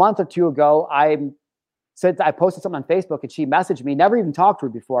a month or two ago, I posted something on Facebook and she messaged me, never even talked to her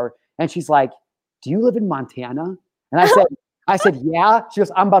before. And she's like, do you live in Montana? And I said, yeah. She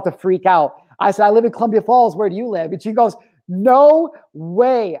goes, I'm about to freak out. I said, I live in Columbia Falls. Where do you live? And she goes, no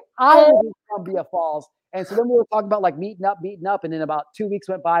way. I live in Columbia Falls. And so then we were talking about like meeting up. And then about 2 weeks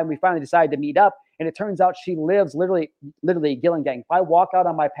went by and we finally decided to meet up. And it turns out she lives literally Gillen gang. If I walk out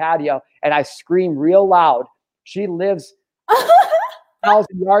on my patio and I scream real loud, she lives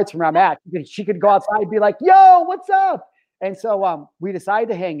 1,000 yards from where I'm at. She could go outside and be like, yo, what's up? And so we decided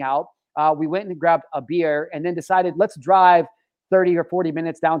to hang out. We went and grabbed a beer and then decided let's drive 30 or 40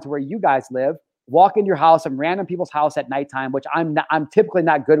 minutes down to where you guys live, walk into your house, some random people's house at nighttime, which I'm typically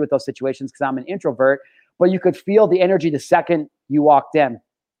not good with those situations because I'm an introvert, but you could feel the energy the second you walked in.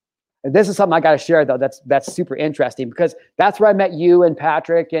 And this is something I got to share though. That's super interesting because that's where I met you and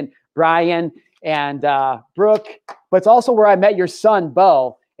Patrick and Brian and Brooke, but it's also where I met your son,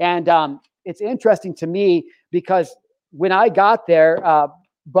 Bo. And it's interesting to me because when I got there,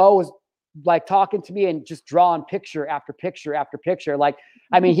 Bo was like talking to me and just drawing picture after picture after picture. Like,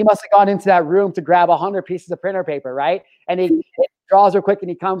 I mean, he must have gone into that room to grab 100 pieces of printer paper, right? And he draws real quick and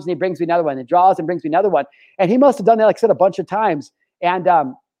he comes and he brings me another one and draws and brings me another one. And he must have done that, like I said, a bunch of times. And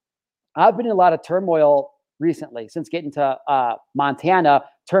I've been in a lot of turmoil recently since getting to Montana,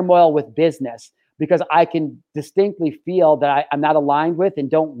 turmoil with business, because I can distinctly feel that I'm not aligned with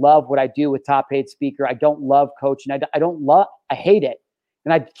and don't love what I do with Top Paid Speaker. I don't love coaching. I hate it.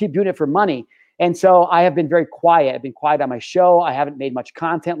 And I keep doing it for money. And so I have been very quiet. I've been quiet on my show. I haven't made much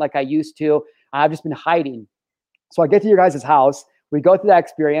content like I used to. I've just been hiding. So I get to your guys' house. We go through that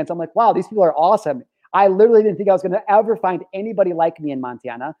experience. I'm like, wow, these people are awesome. I literally didn't think I was going to ever find anybody like me in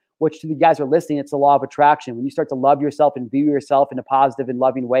Montana, which to the guys who are listening, it's the law of attraction. When you start to love yourself and view yourself in a positive and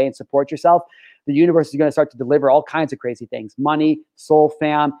loving way and support yourself, the universe is going to start to deliver all kinds of crazy things: money, soul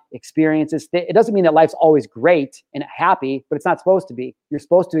fam, experiences. It doesn't mean that life's always great and happy, but it's not supposed to be. You're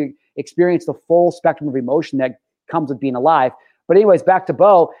supposed to experience the full spectrum of emotion that comes with being alive. But anyways, back to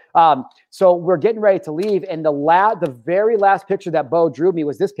Bo. So we're getting ready to leave, and the very last picture that Bo drew me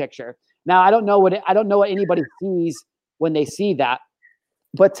was this picture. Now I don't know what anybody sees when they see that,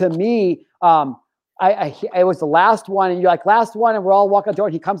 but to me, it was the last one, and you're like, last one, and we're all walking out the door,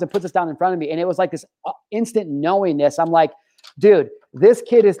 and he comes and puts us down in front of me, and it was like this instant knowingness. I'm like, dude, this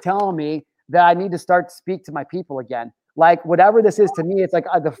kid is telling me that I need to start to speak to my people again. Like, whatever this is to me, it's like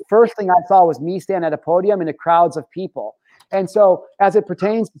the first thing I saw was me stand at a podium in the crowds of people. And so as it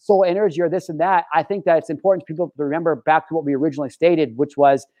pertains to soul energy or this and that, I think that it's important for people to remember back to what we originally stated, which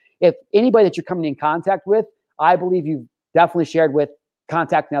was if anybody that you're coming in contact with, I believe you've definitely shared with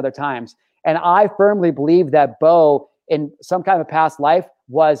contacting other times. And I firmly believe that Bo, in some kind of past life,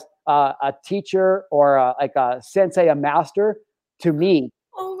 was a teacher or like a sensei, a master to me.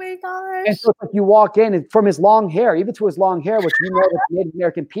 Oh my gosh. And so it's like you walk in and from his long hair, even to his long hair, which we know that Native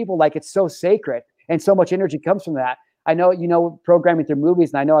American people, like, it's so sacred and so much energy comes from that. I know, programming through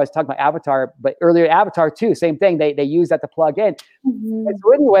movies, and I know I was talking about Avatar, but earlier Avatar too, same thing. They use that to plug in. Mm-hmm. And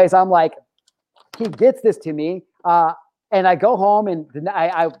so anyways, I'm like, he gets this to me. And I go home and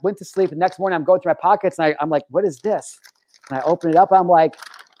I went to sleep. The next morning I'm going through my pockets and I'm like, what is this? And I open it up. I'm like,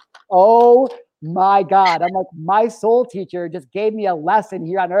 oh my God. I'm like, my soul teacher just gave me a lesson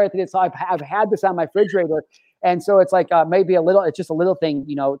here on earth. And so I've had this on my refrigerator. And so it's like maybe it's just a little thing,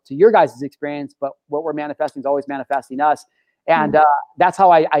 to your guys' experience, but what we're manifesting is always manifesting us. And that's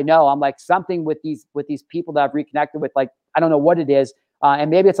how I know. I'm like, something with these people that I've reconnected with, like, I don't know what it is.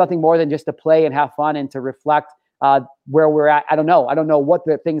 And maybe it's something more than just to play and have fun and to reflect where we're at. I don't know what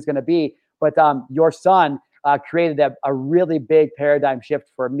the thing's going to be, but your son created a really big paradigm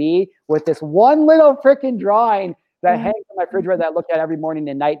shift for me with this one little freaking drawing that hangs on my refrigerator that I look at every morning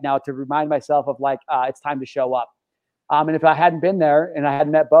and night now to remind myself of like, it's time to show up. And if I hadn't been there and I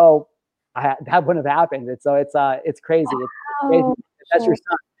hadn't met Bo, that wouldn't have happened. And so it's crazy. It's crazy. That's your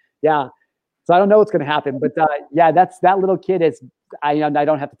son. Yeah. So I don't know what's going to happen, but that little kid is, I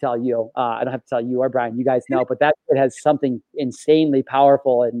don't have to tell you. I don't have to tell you or Brian. You guys know, but that kid has something insanely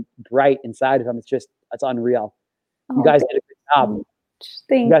powerful and bright inside of him. It's unreal. You guys did a good job.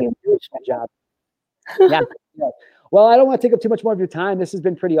 Thank you. Good job. Yeah. Well, I don't want to take up too much more of your time. This has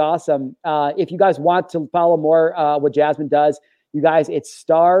been pretty awesome. If you guys want to follow more what Jasmine does, you guys, it's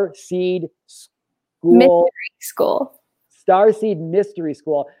Star Seed School. Star Seed Mystery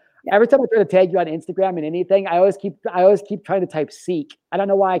School. Yeah. Every time I try to tag you on Instagram and anything, I always keep trying to type seek. I don't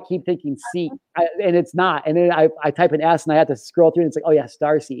know why I keep thinking seek, and it's not. And then I type an S and I have to scroll through and it's like, oh yeah,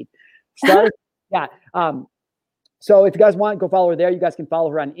 Starseed. Yeah. So if you guys want, go follow her there. You guys can follow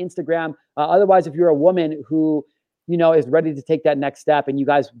her on Instagram. Otherwise, if you're a woman who is ready to take that next step, and you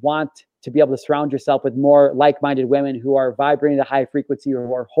guys want to be able to surround yourself with more like-minded women who are vibrating at a high frequency, or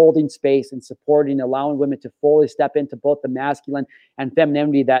who are holding space and supporting, allowing women to fully step into both the masculine and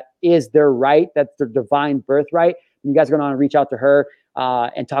femininity that is their right, that's their divine birthright. You guys are going to want to reach out to her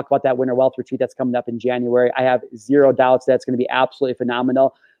and talk about that Winter Wealth Retreat that's coming up in January. I have zero doubts that's going to be absolutely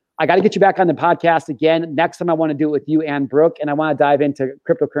phenomenal. I got to get you back on the podcast again. Next time I want to do it with you and Brooke, and I want to dive into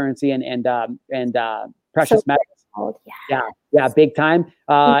cryptocurrency and precious metals. Yeah, big time.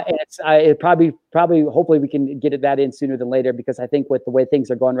 And it probably, hopefully we can get that in sooner than later, because I think with the way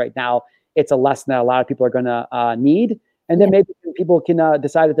things are going right now, it's a lesson that a lot of people are going to need. And then maybe people can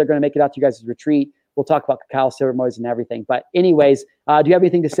decide that they're going to make it out to you guys' retreat. We'll talk about cacao ceremonies and everything. But anyways, do you have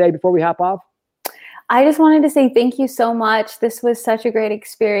anything to say before we hop off? I just wanted to say thank you so much. This was such a great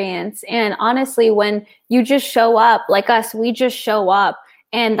experience. And honestly, when you just show up like us, we just show up.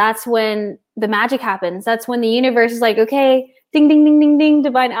 And that's when the magic happens. That's when the universe is like, okay, ding, ding, ding, ding, ding,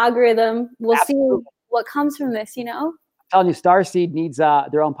 divine algorithm. We'll see what comes from this, I'm telling you, Starseed needs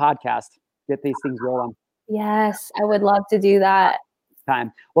their own podcast. Get these things rolling. Yes, I would love to do that.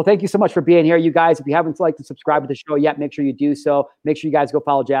 Time. Well, thank you so much for being here, you guys. If you haven't liked and subscribed to the show yet, make sure you do so. Make sure you guys go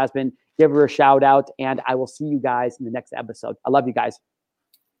follow Jasmine, give her a shout out, and I will see you guys in the next episode. I love you guys.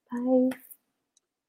 Bye.